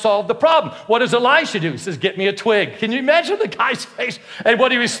try to solve the problem. What does Elisha do? He says, get me a twig. Can you imagine the guy's face and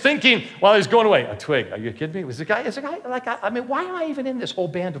what he was thinking while he was going away? A twig, are you kidding me? Is a guy like, I mean, why am I even in this whole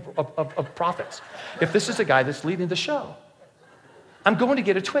band of prophets if this is a guy that's leading the show? I'm going to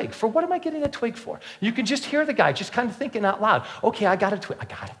get a twig. For what am I getting a twig for? You can just hear the guy just kind of thinking out loud. Okay, I got a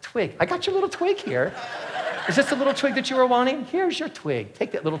twig. I got your little twig here. Is this the little twig that you were wanting? Here's your twig.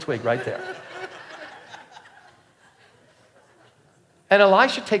 Take that little twig right there. And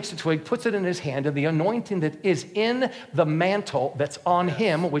Elisha takes the twig, puts it in his hand, and the anointing that is in the mantle that's on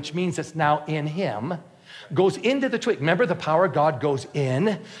him, which means it's now in him, goes into the twig. Remember, the power of God goes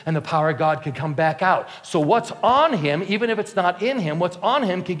in, and the power of God can come back out. So what's on him, even if it's not in him, what's on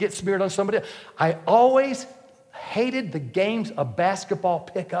him can get smeared on somebody else. I always hated the games of basketball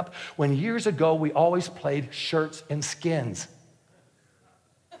pickup when years ago we always played shirts and skins.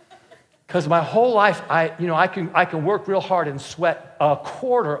 Because my whole life, I can work real hard and sweat a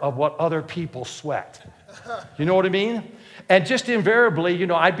quarter of what other people sweat. You know what I mean? And just invariably,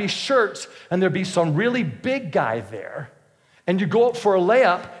 I'd be shirts, and there'd be some really big guy there, and you go up for a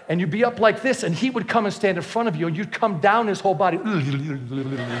layup, and you'd be up like this, and he would come and stand in front of you, and you'd come down his whole body. And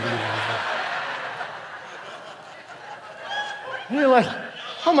you're like,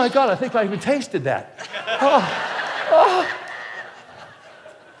 oh my God, I think I even tasted that. Oh.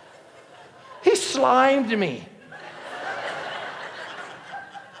 He slimed me.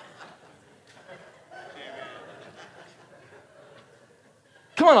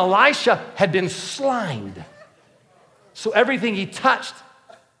 Come on, Elisha had been slimed. So everything he touched,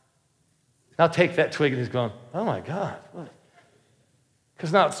 now take that twig, and he's going, oh my God.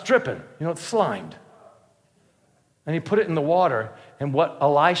 Because now it's dripping, it's slimed. And he put it in the water, and what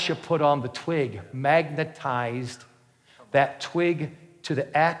Elisha put on the twig magnetized that twig to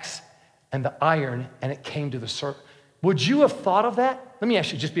the axe and the iron, and it came to the Would you have thought of that? Let me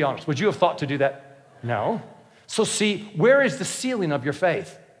ask you, just be honest. Would you have thought to do that? No. So see, where is the ceiling of your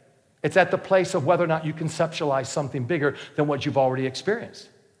faith? It's at the place of whether or not you conceptualize something bigger than what you've already experienced.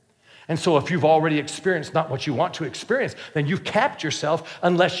 And so if you've already experienced not what you want to experience, then you've capped yourself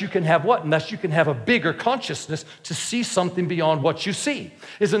unless you can have what? Unless you can have a bigger consciousness to see something beyond what you see.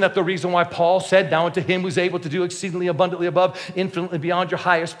 Isn't that the reason why Paul said, now unto him who's able to do exceedingly abundantly above, infinitely beyond your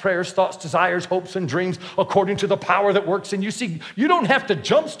highest prayers, thoughts, desires, hopes, and dreams, according to the power that works in you. See, you don't have to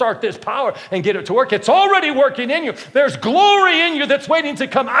jumpstart this power and get it to work. It's already working in you. There's glory in you that's waiting to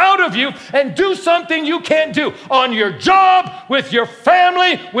come out of you and do something you can't do on your job, with your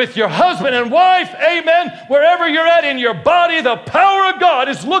family, with your husband and wife, amen. Wherever you're at in your body, the power of God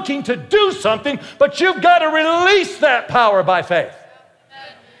is looking to do something, but you've got to release that power by faith.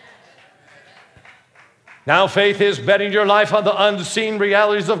 Now faith is betting your life on the unseen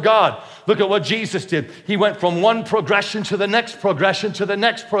realities of God. Look at what Jesus did. He went from one progression to the next progression to the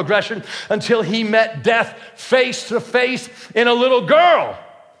next progression until he met death face to face in a little girl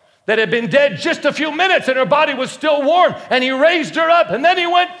that had been dead just a few minutes and her body was still warm, and he raised her up. And then he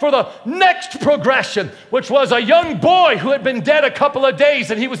went for the next progression, which was a young boy who had been dead a couple of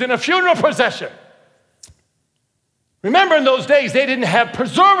days, and he was in a funeral procession. Remember, in those days, they didn't have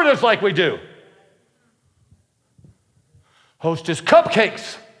preservatives like we do. Hostess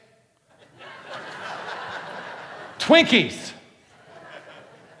cupcakes, Twinkies,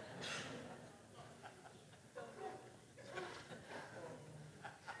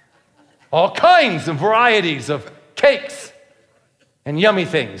 all kinds and varieties of cakes and yummy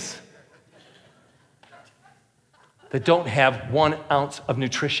things that don't have 1 ounce of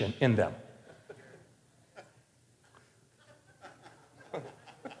nutrition in them.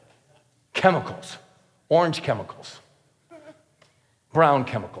 Chemicals, orange chemicals, brown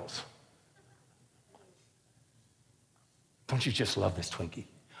chemicals. Don't you just love this Twinkie?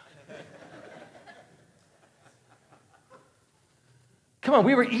 Come on,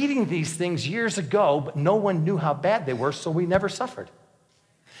 we were eating these things years ago, but no one knew how bad they were, so we never suffered.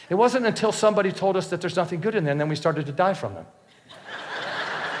 It wasn't until somebody told us that there's nothing good in there, and then we started to die from them.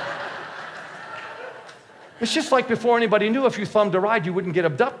 It's just like before anybody knew if you thumbed a ride, you wouldn't get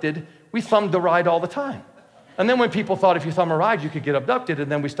abducted. We thumbed the ride all the time. And then when people thought if you thumb a ride, you could get abducted,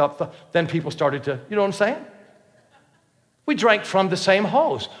 and then we stopped, then people started to, you know what I'm saying? We drank from the same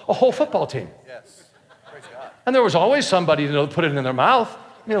hose, a whole football team. Yes. And there was always somebody to put it in their mouth.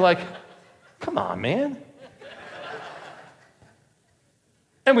 And you're like, come on, man.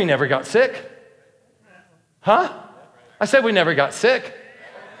 And we never got sick. Huh? I said we never got sick.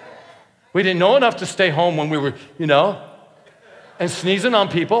 We didn't know enough to stay home when we were, and sneezing on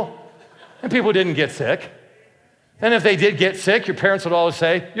people. And people didn't get sick. And if they did get sick, your parents would always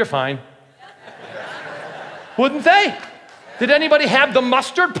say, you're fine. Wouldn't they? Did anybody have the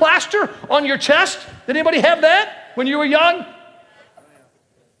mustard plaster on your chest? Did anybody have that when you were young?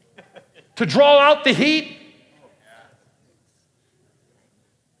 To draw out the heat?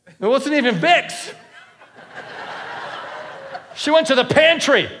 It wasn't even Vicks. She went to the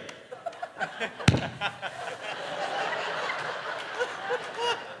pantry.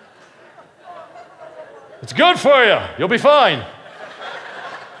 It's good for you. You'll be fine.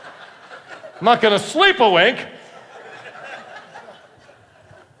 I'm not going to sleep a wink.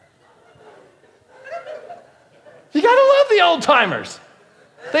 You gotta love the old timers.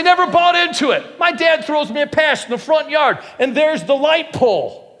 They never bought into it. My dad throws me a pass in the front yard, and there's the light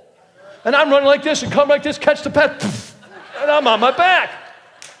pole. And I'm running like this and come like this, catch the pass, and I'm on my back.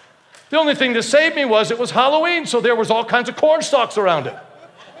 The only thing that saved me was it was Halloween, so there was all kinds of corn stalks around it.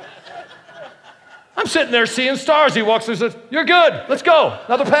 I'm sitting there seeing stars. He walks through and says, you're good, let's go,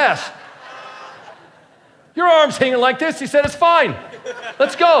 another pass. Your arm's hanging like this. He said, it's fine,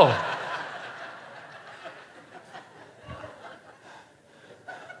 let's go.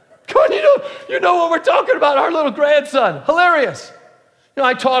 Come on, you know what we're talking about, our little grandson. Hilarious.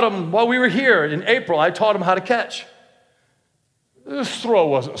 I taught him while we were here in April, I taught him how to catch. His throw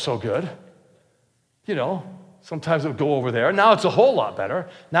wasn't so good. Sometimes it would go over there. Now it's a whole lot better.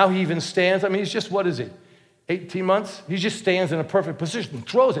 Now he even stands. He's just, what is he, 18 months? He just stands in a perfect position and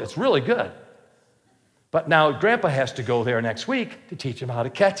throws it. It's really good. But now Grandpa has to go there next week to teach him how to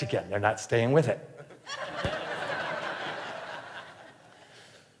catch again. They're not staying with it.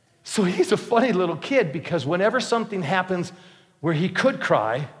 So he's a funny little kid because whenever something happens where he could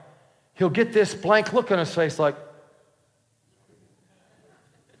cry, he'll get this blank look on his face like,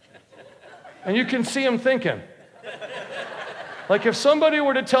 and you can see him thinking. Like if somebody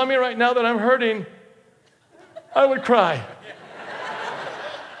were to tell me right now that I'm hurting, I would cry.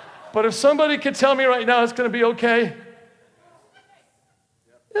 But if somebody could tell me right now it's going to be okay,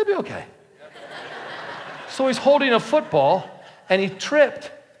 It'll be okay. So he's holding a football, and he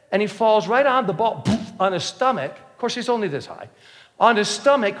tripped, and he falls right on the ball, on his stomach. Of course, he's only this high. On his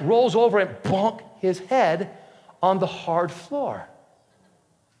stomach, rolls over and bonk his head on the hard floor.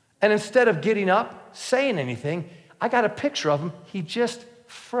 And instead of getting up, saying anything, I got a picture of him. He just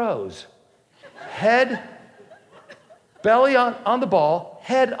froze. Head, belly on the ball,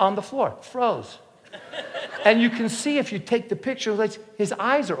 head on the floor. Froze. And you can see if you take the picture, like his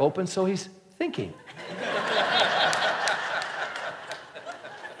eyes are open, so he's thinking.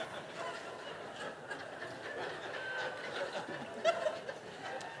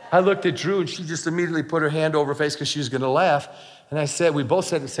 I looked at Drew, and she just immediately put her hand over her face because she was going to laugh. And I said, we both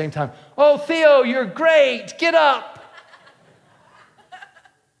said at the same time, "Oh, Theo, you're great. Get up."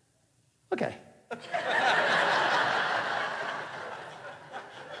 Okay.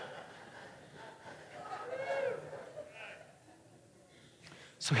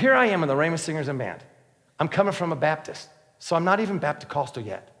 So here I am in the Rhema Singers and Band. I'm coming from a Baptist, so I'm not even Baptist-costal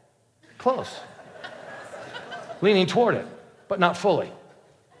yet. Close. Leaning toward it, but not fully.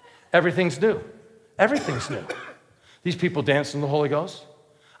 Everything's new. Everything's new. These people dance in the Holy Ghost.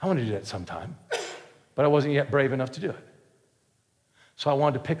 I want to do that sometime, but I wasn't yet brave enough to do it. So I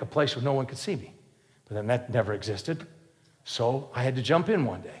wanted to pick a place where no one could see me, but then that never existed. So I had to jump in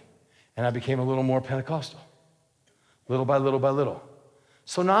one day, and I became a little more Pentecostal, little by little by little.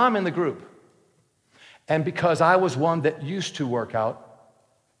 So now I'm in the group, and because I was one that used to work out,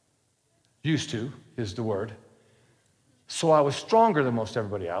 used to is the word, so I was stronger than most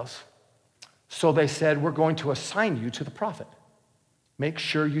everybody else. So they said, we're going to assign you to the prophet. Make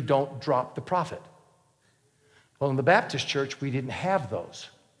sure you don't drop the prophet. Well, in the Baptist church, we didn't have those.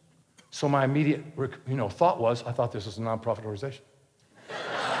 So my immediate thought was, I thought this was a nonprofit organization.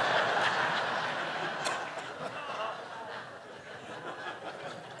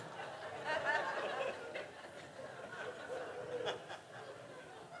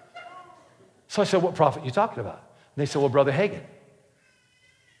 So I said, what prophet are you talking about? And they said, well, Brother Hagin.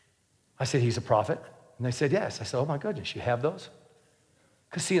 I said, he's a prophet? And they said, yes. I said, oh my goodness, you have those?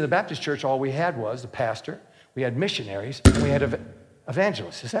 Because see, in the Baptist church, all we had was the pastor, we had missionaries, and we had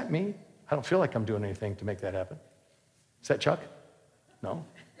evangelists. Is that me? I don't feel like I'm doing anything to make that happen. Is that Chuck? No?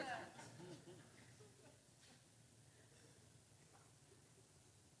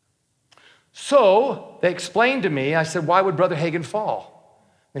 So they explained to me, I said, why would Brother Hagin fall?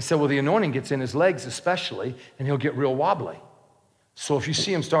 They said, well, the anointing gets in his legs especially, and he'll get real wobbly. So if you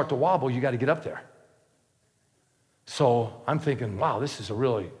see him start to wobble, you got to get up there. So I'm thinking, wow, this is a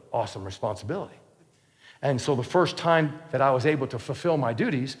really awesome responsibility. And so the first time that I was able to fulfill my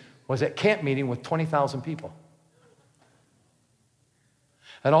duties was at camp meeting with 20,000 people.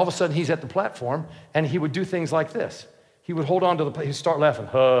 And all of a sudden, he's at the platform, and he would do things like this. He would hold on to he'd start laughing,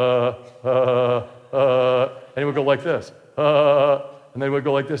 and he would go like this, and then he would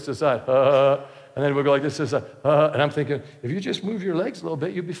go like this to the side, and then he would go like this to the side, and I'm thinking, if you just move your legs a little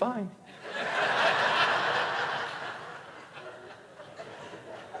bit, you'll be fine.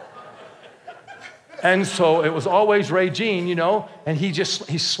 And so it was always Ray Jean, and he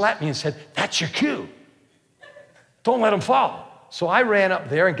slapped me and said, that's your cue. Don't let him fall. So I ran up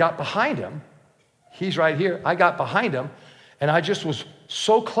there and got behind him. He's right here. I got behind him, and I just was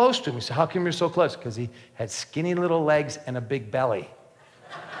so close to him. He said, how come you're so close? Because he had skinny little legs and a big belly.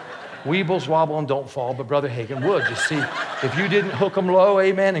 Weebles wobble and don't fall, but Brother Hagin would. You see, if you didn't hook him low,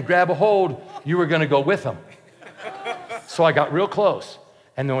 amen, and grab a hold, you were going to go with him. So I got real close,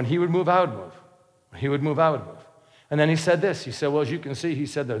 and then when he would move, I would move. When he would move, I would move. And then he said this. He said, well, as you can see, he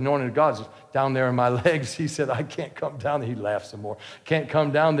said, the anointing of God's down there in my legs. He said, I can't come down there. He laughed some more. Can't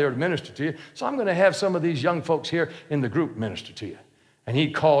come down there to minister to you. So I'm going to have some of these young folks here in the group minister to you. And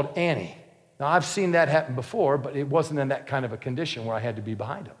he called Annie. Now, I've seen that happen before, but it wasn't in that kind of a condition where I had to be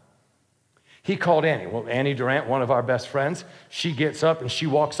behind him. He called Annie. Well, Annie Durant, one of our best friends, she gets up and she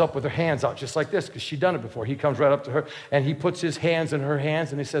walks up with her hands out just like this because she'd done it before. He comes right up to her and he puts his hands in her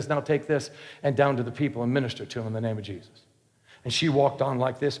hands and he says, now take this and down to the people and minister to them in the name of Jesus. And she walked on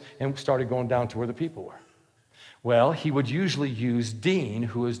like this and started going down to where the people were. Well, he would usually use Dean,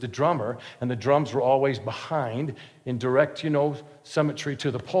 who is the drummer, and the drums were always behind in direct, symmetry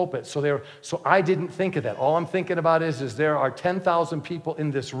to the pulpit. So I didn't think of that. All I'm thinking about is there are 10,000 people in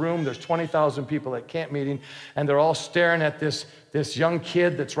this room. There's 20,000 people at camp meeting, and they're all staring at this young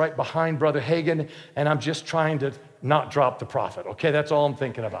kid that's right behind Brother Hagin, and I'm just trying to not drop the prophet. Okay, that's all I'm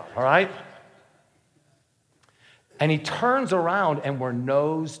thinking about, all right? And he turns around, and we're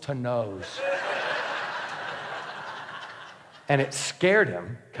nose to nose. And it scared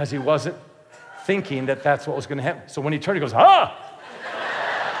him because he wasn't thinking that that's what was going to happen. So when he turned, he goes, ah!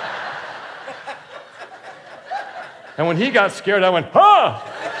 And when he got scared, I went, huh!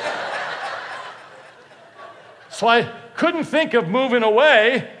 So I couldn't think of moving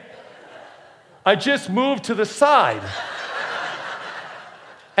away. I just moved to the side.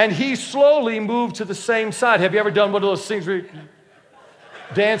 And he slowly moved to the same side. Have you ever done one of those things where you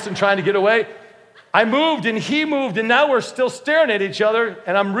dance and trying to get away? I moved and he moved, and now we're still staring at each other,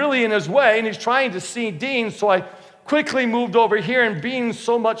 and I'm really in his way, and he's trying to see Dean, so I quickly moved over here, and being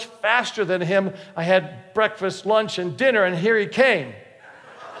so much faster than him, I had breakfast, lunch, and dinner, and here he came.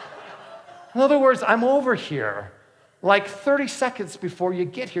 In other words, I'm over here like 30 seconds before you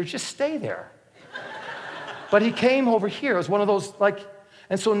get here. Just stay there. But he came over here. It was one of those,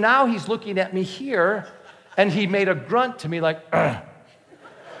 and so now he's looking at me here, and he made a grunt to me like, ugh.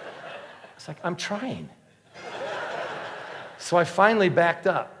 It's like, I'm trying. So I finally backed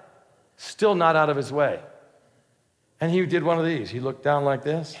up, still not out of his way. And he did one of these. He looked down like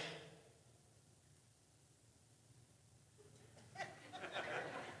this.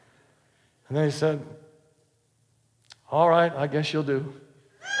 And then he said, all right, I guess you'll do.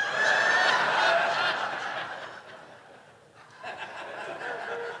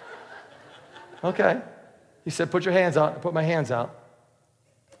 Okay. He said, put your hands out. I put my hands out.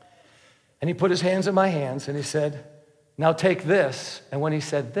 And he put his hands in my hands, and he said, now take this. And when he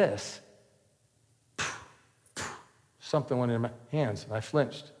said this, something went in my hands, and I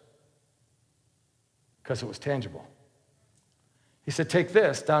flinched because it was tangible. He said, take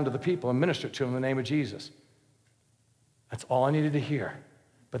this down to the people and minister to them in the name of Jesus. That's all I needed to hear.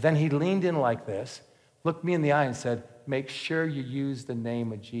 But then he leaned in like this, looked me in the eye, and said, make sure you use the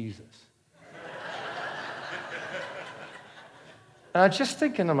name of Jesus. And I was just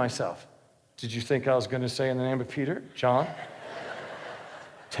thinking to myself, did you think I was going to say in the name of Peter, John,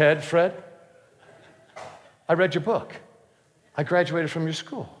 Ted, Fred? I read your book. I graduated from your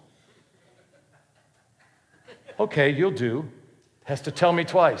school. Okay, you'll do. Has to tell me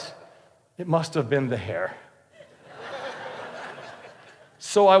twice. It must have been the hair.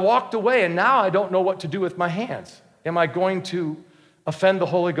 So I walked away, and now I don't know what to do with my hands. Am I going to offend the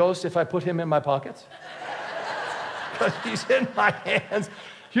Holy Ghost if I put him in my pockets? Because he's in my hands.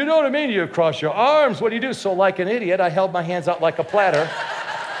 You know what I mean? You cross your arms. What do you do? So like an idiot, I held my hands out like a platter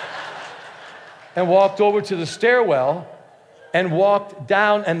and walked over to the stairwell and walked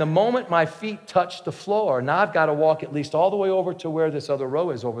down. And the moment my feet touched the floor, now I've got to walk at least all the way over to where this other row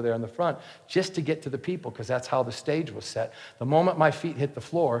is over there in the front just to get to the people, because that's how the stage was set. The moment my feet hit the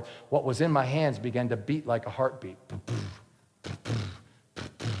floor, what was in my hands began to beat like a heartbeat.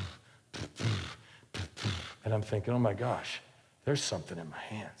 And I'm thinking, oh my gosh, there's something in my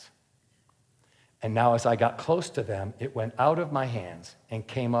hands. And now as I got close to them, it went out of my hands and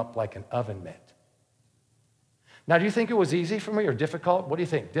came up like an oven mitt. Now, do you think it was easy for me or difficult? What do you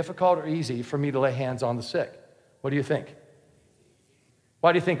think? Difficult or easy for me to lay hands on the sick? What do you think?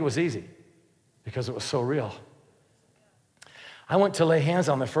 Why do you think it was easy? Because it was so real. I went to lay hands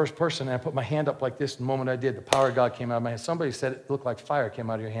on the first person, and I put my hand up like this. The moment I did, the power of God came out of my hand. Somebody said it looked like fire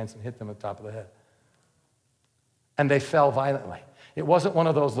came out of your hands and hit them at the top of the head. And they fell violently. It wasn't one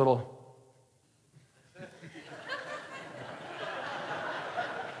of those little...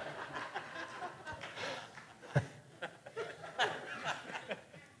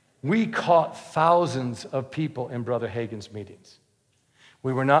 We caught thousands of people in Brother Hagin's meetings.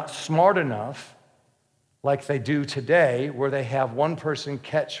 We were not smart enough, like they do today, where they have one person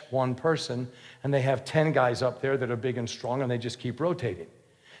catch one person, and they have 10 guys up there that are big and strong, and they just keep rotating.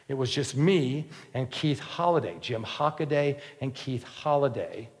 It was just me and Keith Hockaday, Jim Hockaday and Keith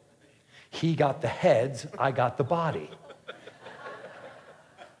Hockaday. He got the heads, I got the body.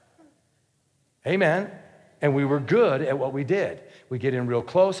 Amen. And we were good at what we did. We get in real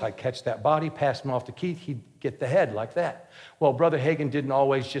close, I'd catch that body, pass him off to Keith, he'd get the head like that. Well, Brother Hagin didn't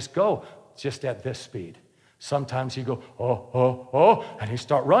always just go just at this speed. Sometimes he'd go, oh, oh, oh, and he'd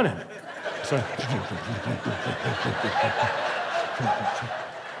start running. So,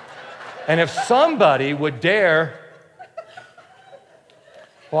 and if somebody would dare,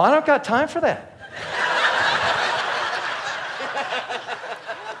 well, I don't got time for that.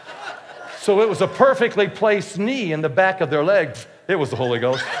 So it was a perfectly placed knee in the back of their leg. It was the Holy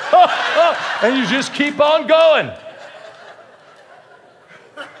Ghost. And you just keep on going.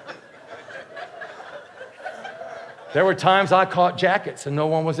 There were times I caught jackets and no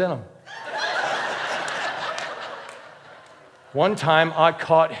one was in them. One time I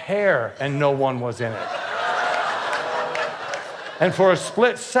caught hair and no one was in it. And for a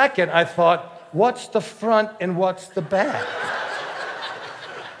split second I thought, what's the front and what's the back?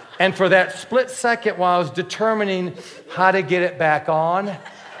 And for that split second while I was determining how to get it back on,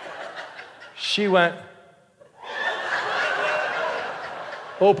 she went.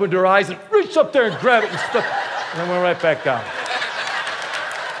 opened her eyes and reached up there and grabbed it and stuck it, and then went right back down.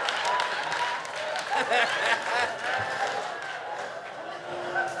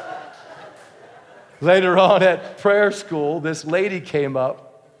 Later on at prayer school, this lady came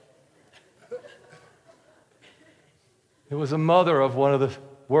up. It was a mother of one of the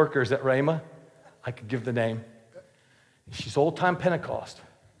workers at Rhema. I could give the name. She's old-time Pentecost.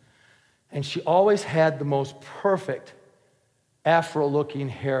 And she always had the most perfect afro-looking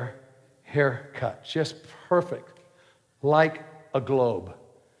haircut. Just perfect, like a globe.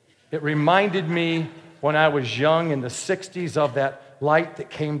 It reminded me when I was young in the 60s of that light that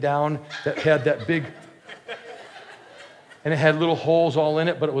came down that had that big, and it had little holes all in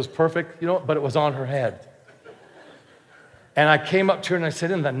it, but it was perfect, but it was on her head. And I came up to her and I said,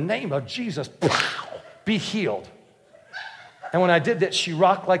 in the name of Jesus, be healed. And when I did that, she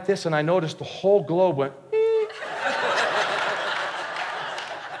rocked like this, and I noticed the whole globe went,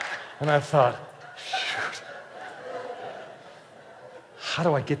 and I thought, shoot, how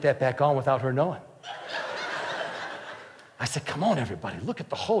do I get that back on without her knowing? I said, come on, everybody, look at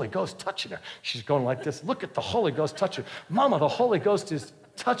the Holy Ghost touching her. She's going like this, look at the Holy Ghost touching her. Mama, the Holy Ghost is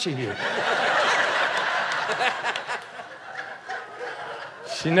touching you.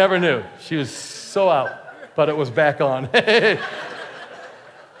 She never knew. She was so out, but it was back on. That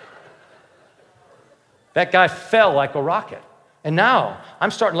guy fell like a rocket. And now I'm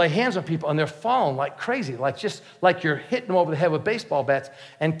starting to lay hands on people, and they're falling like crazy, just like you're hitting them over the head with baseball bats.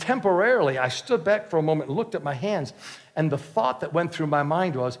 And temporarily, I stood back for a moment and looked at my hands, and the thought that went through my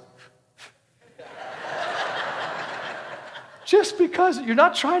mind was, just because you're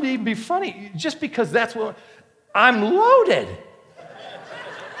not trying to even be funny, just because that's what I'm loaded.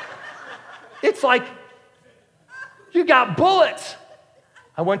 It's like you got bullets.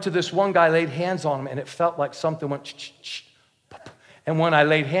 I went to this one guy, laid hands on him, and it felt like something went ch-ch-ch. And when I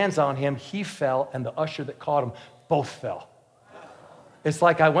laid hands on him, he fell, and the usher that caught him, both fell. It's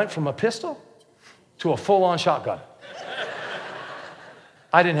like I went from a pistol to a full-on shotgun.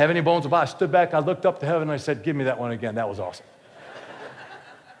 I didn't have any bones about it. I stood back, I looked up to heaven, and I said, give me that one again. That was awesome.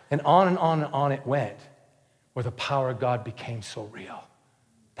 And on and on and on it went, where the power of God became so real.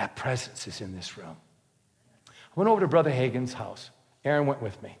 That presence is in this room. I went over to Brother Hagin's house. Aaron went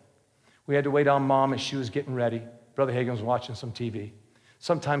with me. We had to wait on Mom as she was getting ready. Brother Hagin was watching some TV.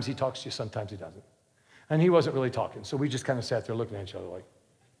 Sometimes he talks to you, sometimes he doesn't. And he wasn't really talking, so we just kind of sat there looking at each other like,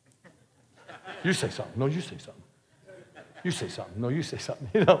 you say something. No, you say something. You say something. No, you say something,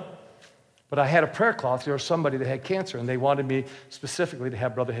 But I had a prayer cloth. There was somebody that had cancer, and they wanted me specifically to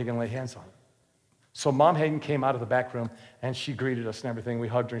have Brother Hagin lay hands on him. So Mom Hagin came out of the back room, and she greeted us and everything. We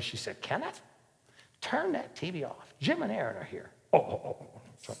hugged her, and she said, Kenneth, turn that TV off. Jim and Aaron are here. Oh.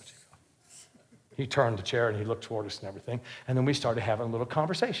 Turn the TV off. He turned the chair, and he looked toward us and everything. And then we started having a little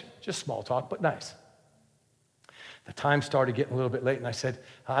conversation. Just small talk, but nice. The time started getting a little bit late, and I said,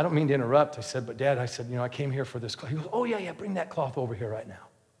 I don't mean to interrupt. I said, but Dad, I came here for this cloth. He goes, oh, yeah, bring that cloth over here right now.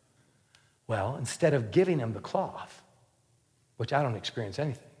 Well, instead of giving him the cloth, which I don't experience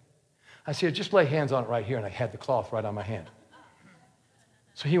anything, I said, just lay hands on it right here, and I had the cloth right on my hand.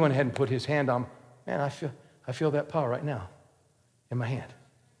 So he went ahead and put his hand on, man, I feel that power right now in my hand.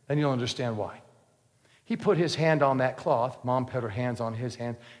 And you'll understand why. He put his hand on that cloth. Mom put her hands on his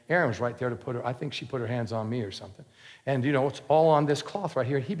hands. Erin was right there to put her, I think she put her hands on me or something. And it's all on this cloth right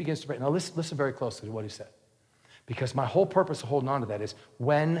here. He begins to pray. Now listen very closely to what he said. Because my whole purpose of holding on to that is,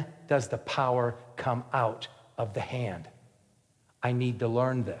 when does the power come out of the hand? I need to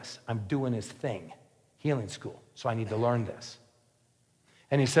learn this. I'm doing his thing, healing school, so I need to learn this.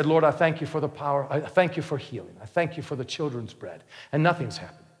 And he said, Lord, I thank you for the power. I thank you for healing. I thank you for the children's bread. And nothing's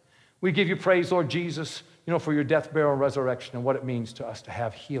happened. We give you praise, Lord Jesus, for your death, burial, and resurrection and what it means to us to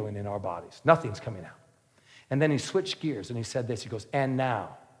have healing in our bodies. Nothing's coming out. And then he switched gears and he said this. He goes, and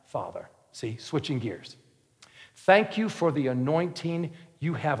now, Father, see, switching gears. Thank you for the anointing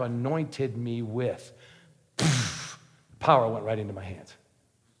you have anointed me with. Power went right into my hands.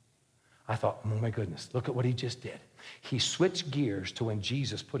 I thought, oh my goodness, look at what he just did. He switched gears to when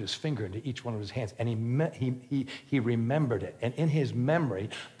Jesus put his finger into each one of his hands, and he remembered it. And in his memory,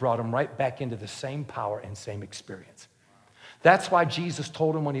 brought him right back into the same power and same experience. That's why Jesus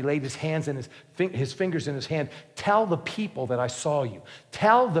told him when he laid his hands and his fingers in his hand, tell the people that I saw you.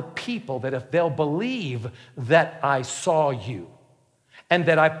 Tell the people that if they'll believe that I saw you, and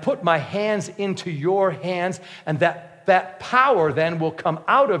that I put my hands into your hands, and that power then will come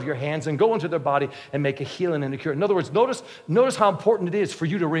out of your hands and go into their body and make a healing and a cure. In other words, notice how important it is for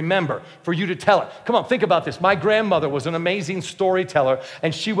you to remember, for you to tell it. Come on, think about this. My grandmother was an amazing storyteller,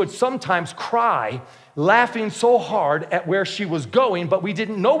 and she would sometimes cry laughing so hard at where she was going, but we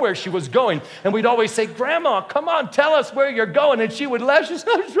didn't know where she was going. And we'd always say, Grandma, come on, tell us where you're going. And she would laugh. She'd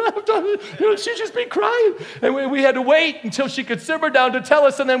just be crying. And we had to wait until she could simmer down to tell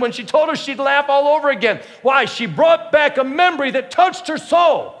us. And then when she told us, she'd laugh all over again. Why? She brought back a memory that touched her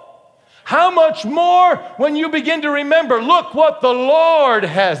soul. How much more when you begin to remember, look what the Lord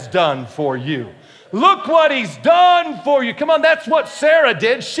has done for you. Look what he's done for you. Come on, that's what Sarah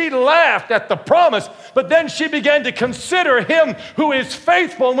did. She laughed at the promise, but then she began to consider him who is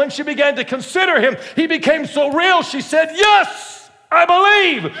faithful. And when she began to consider him, he became so real. She said, yes, I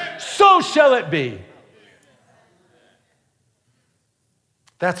believe. So shall it be.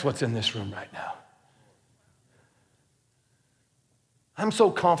 That's what's in this room right now. I'm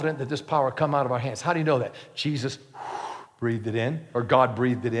so confident that this power come out of our hands. How do you know that? Jesus breathed it in, or God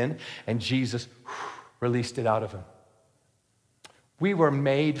breathed it in, and Jesus released it out of him. We were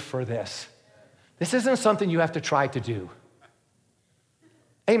made for this. This isn't something you have to try to do.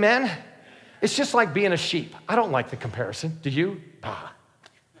 Amen? It's just like being a sheep. I don't like the comparison. Do you? I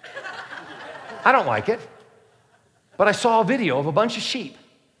don't like it. But I saw a video of a bunch of sheep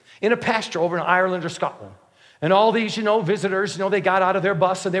in a pasture over in Ireland or Scotland. And all these, visitors, they got out of their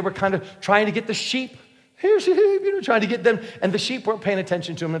bus and they were kind of trying to get the sheep. Here's a sheep, trying to get them. And the sheep weren't paying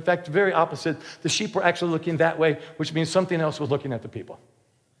attention to them. In fact, the very opposite. The sheep were actually looking that way, which means something else was looking at the people.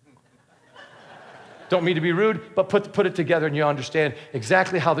 Don't mean to be rude, but put it together and you understand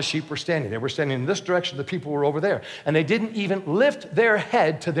exactly how the sheep were standing. They were standing in this direction, the people were over there. And they didn't even lift their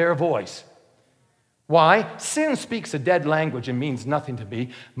head to their voice. Why? Sin speaks a dead language and means nothing to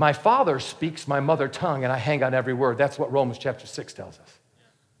me. My Father speaks my mother tongue, and I hang on every word. That's what Romans chapter 6 tells us.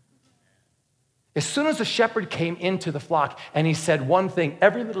 As soon as the shepherd came into the flock and he said one thing,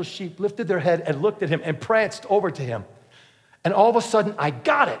 every little sheep lifted their head and looked at him and pranced over to him. And all of a sudden, I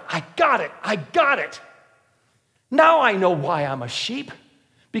got it. Now I know why I'm a sheep,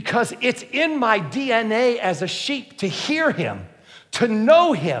 because it's in my DNA as a sheep to hear him, to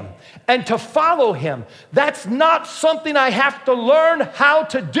know him, and to follow him. That's not something I have to learn how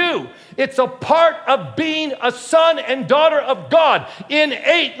to do. It's a part of being a son and daughter of God.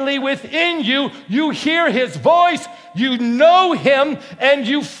 Innately within you, you hear his voice, you know him, and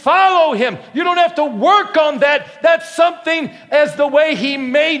you follow him. You don't have to work on that. That's something as the way he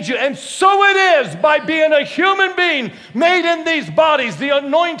made you. And so it is by being a human being made in these bodies. The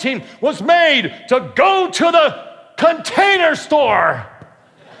anointing was made to go to the container store.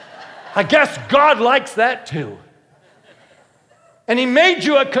 I guess God likes that too. And he made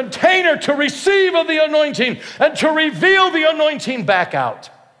you a container to receive of the anointing and to reveal the anointing back out.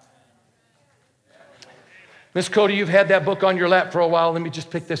 Miss Cody, you've had that book on your lap for a while. Let me just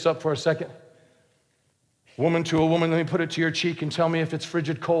pick this up for a second. Woman to a woman, let me put it to your cheek and tell me if it's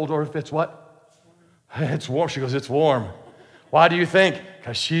frigid cold or if it's what? It's warm. She goes, it's warm. Why do you think?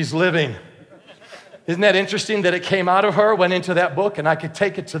 Because she's living. Isn't that interesting that it came out of her, went into that book, and I could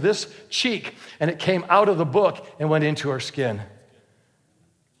take it to this cheek, and it came out of the book and went into her skin.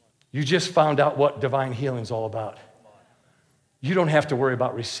 You just found out what divine healing is all about. You don't have to worry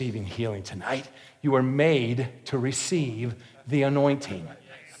about receiving healing tonight. You are made to receive the anointing.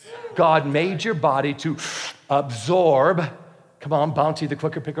 God made your body to absorb. Come on, Bounty, the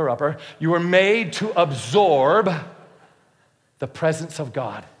quicker picker-upper. You were made to absorb the presence of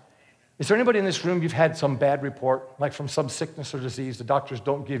God. Is there anybody in this room, you've had some bad report, like from some sickness or disease? The doctors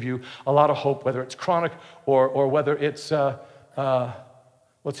don't give you a lot of hope, whether it's chronic or whether it's,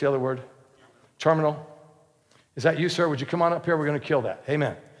 what's the other word? Terminal. Is that you, sir? Would you come on up here? We're going to kill that.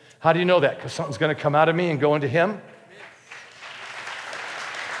 Amen. How do you know that? Because something's going to come out of me and go into him?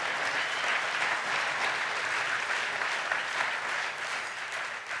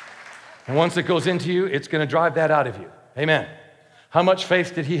 And once it goes into you, it's going to drive that out of you. Amen. How much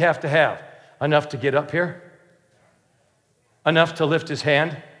faith did he have to have? Enough to get up here? Enough to lift his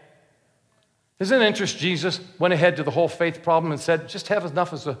hand? Isn't it interesting? Jesus went ahead to the whole faith problem and said, just have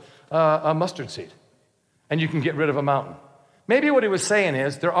enough as a mustard seed, and you can get rid of a mountain. Maybe what he was saying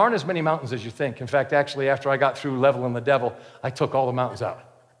is, there aren't as many mountains as you think. In fact, actually, after I got through leveling the devil, I took all the mountains out.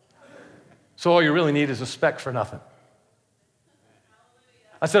 So all you really need is a speck for nothing.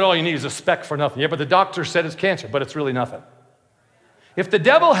 I said, all you need is a speck for nothing. Yeah, but the doctor said it's cancer, but it's really nothing. If the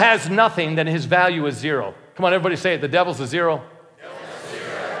devil has nothing, then his value is zero. Come on, everybody say it. The devil's a zero.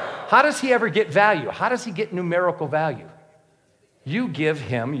 How does he ever get value? How does he get numerical value? You give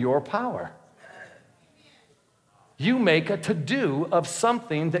him your power. You make a to-do of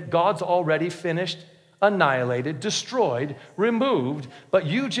something that God's already finished, annihilated, destroyed, removed, but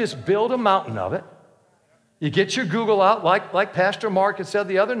you just build a mountain of it, You get your Google out, like Pastor Mark had said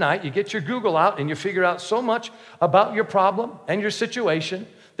the other night, you get your Google out and you figure out so much about your problem and your situation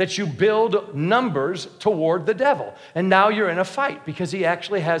that you build numbers toward the devil. And now you're in a fight because he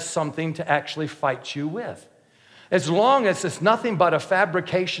actually has something to actually fight you with. As long as it's nothing but a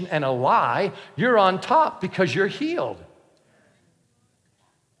fabrication and a lie, you're on top because you're healed.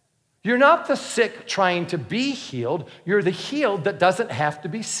 You're not the sick trying to be healed. You're the healed that doesn't have to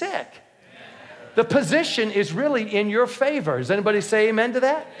be sick. The position is really in your favor. Does anybody say amen to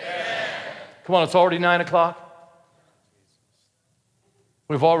that? Yeah. Come on, it's already 9 o'clock.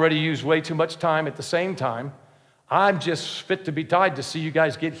 We've already used way too much time at the same time. I'm just fit to be tied to see you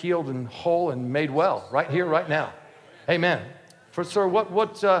guys get healed and whole and made well right here, right now. Amen. Sir,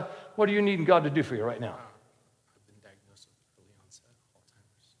 what are you needing God to do for you right now?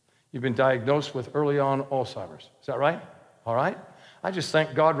 You've been diagnosed with early on Alzheimer's. Is that right? All right. I just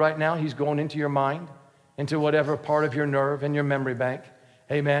thank God right now he's going into your mind, into whatever part of your nerve and your memory bank,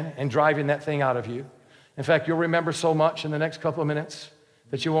 amen, and driving that thing out of you. In fact, you'll remember so much in the next couple of minutes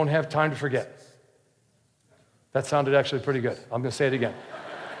that you won't have time to forget. That sounded actually pretty good. I'm going to say it again.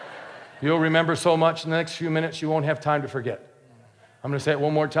 You'll remember so much in the next few minutes you won't have time to forget. I'm going to say it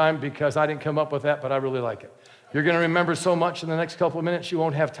one more time because I didn't come up with that, but I really like it. You're going to remember so much in the next couple of minutes you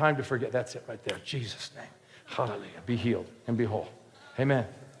won't have time to forget. That's it right there. Jesus' name. Hallelujah. Be healed and be whole. Amen.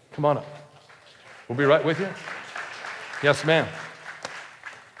 Come on up. We'll be right with you. Yes, ma'am.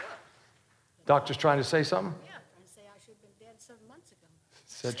 Doctor's trying to say something? Yeah, trying to say I should have been dead 7 months ago.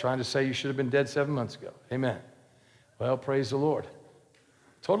 Said trying to say you should have been dead 7 months ago. Amen. Well, praise the Lord.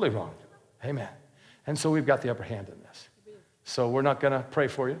 Totally wrong. Amen. And so we've got the upper hand in this. So we're not going to pray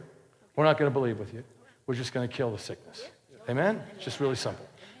for you. We're not going to believe with you. We're just going to kill the sickness. Amen? It's just really simple.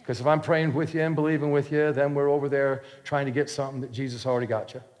 Because if I'm praying with you and believing with you, then we're over there trying to get something that Jesus already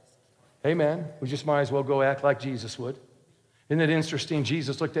got you. Amen. We just might as well go act like Jesus would. Isn't it interesting?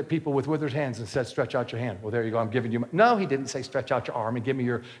 Jesus looked at people with withered hands and said, stretch out your hand. Well, there you go. I'm giving you my... No, he didn't say stretch out your arm and give me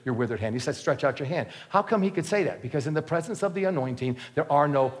your withered hand. He said stretch out your hand. How come he could say that? Because in the presence of the anointing, there are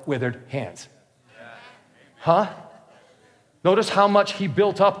no withered hands. Huh? Notice how much he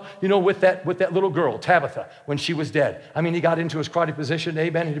built up, with that little girl, Tabitha, when she was dead. I mean, he got into his karate position,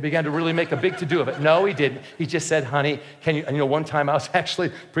 amen, and he began to really make a big to-do of it. No, he didn't. He just said, honey, can you, one time I was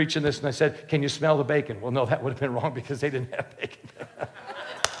actually preaching this, and I said, can you smell the bacon? Well, no, that would have been wrong because they didn't have bacon.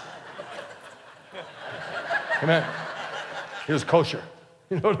 Amen. It was kosher.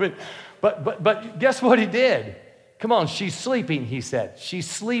 You know what I mean? But guess what he did? Come on, she's sleeping, he said. She's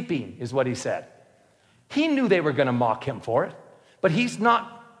sleeping is what he said. He knew they were going to mock him for it, but he's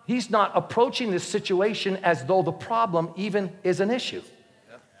not approaching this situation as though the problem even is an issue.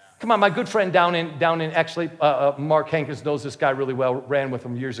 Come on, my good friend down in actually, Mark Hankins knows this guy really well, ran with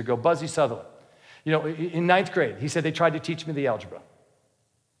him years ago, Buzzy Sutherland. In 9th grade, he said they tried to teach me the algebra.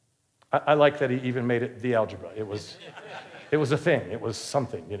 I like that he even made it the algebra. It was a thing. It was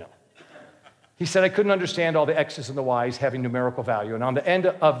something, He said, I couldn't understand all the x's and the y's having numerical value. And on the end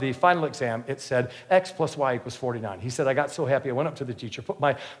of the final exam, it said, x plus y equals 49. He said, I got so happy, I went up to the teacher, put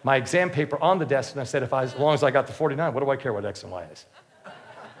my exam paper on the desk, and I said, as long as I got the 49, what do I care what x and y is?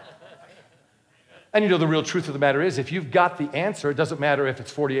 And the real truth of the matter is, if you've got the answer, it doesn't matter if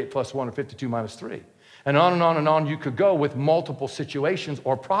it's 48 plus 1 or 52 minus 3. And on and on and on you could go with multiple situations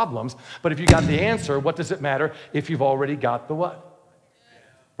or problems. But if you got the answer, what does it matter if you've already got the what?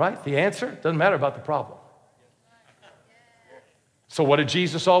 Right? The answer doesn't matter about the problem. So what did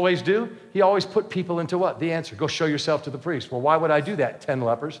Jesus always do? He always put people into what? The answer. Go show yourself to the priest. Well, why would I do that? 10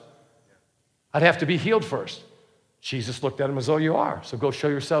 lepers. I'd have to be healed first. Jesus looked at him as though you are. So go show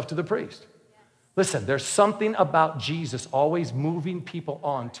yourself to the priest. Listen, there's something about Jesus always moving people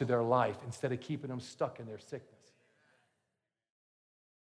on to their life instead of keeping them stuck in their sickness.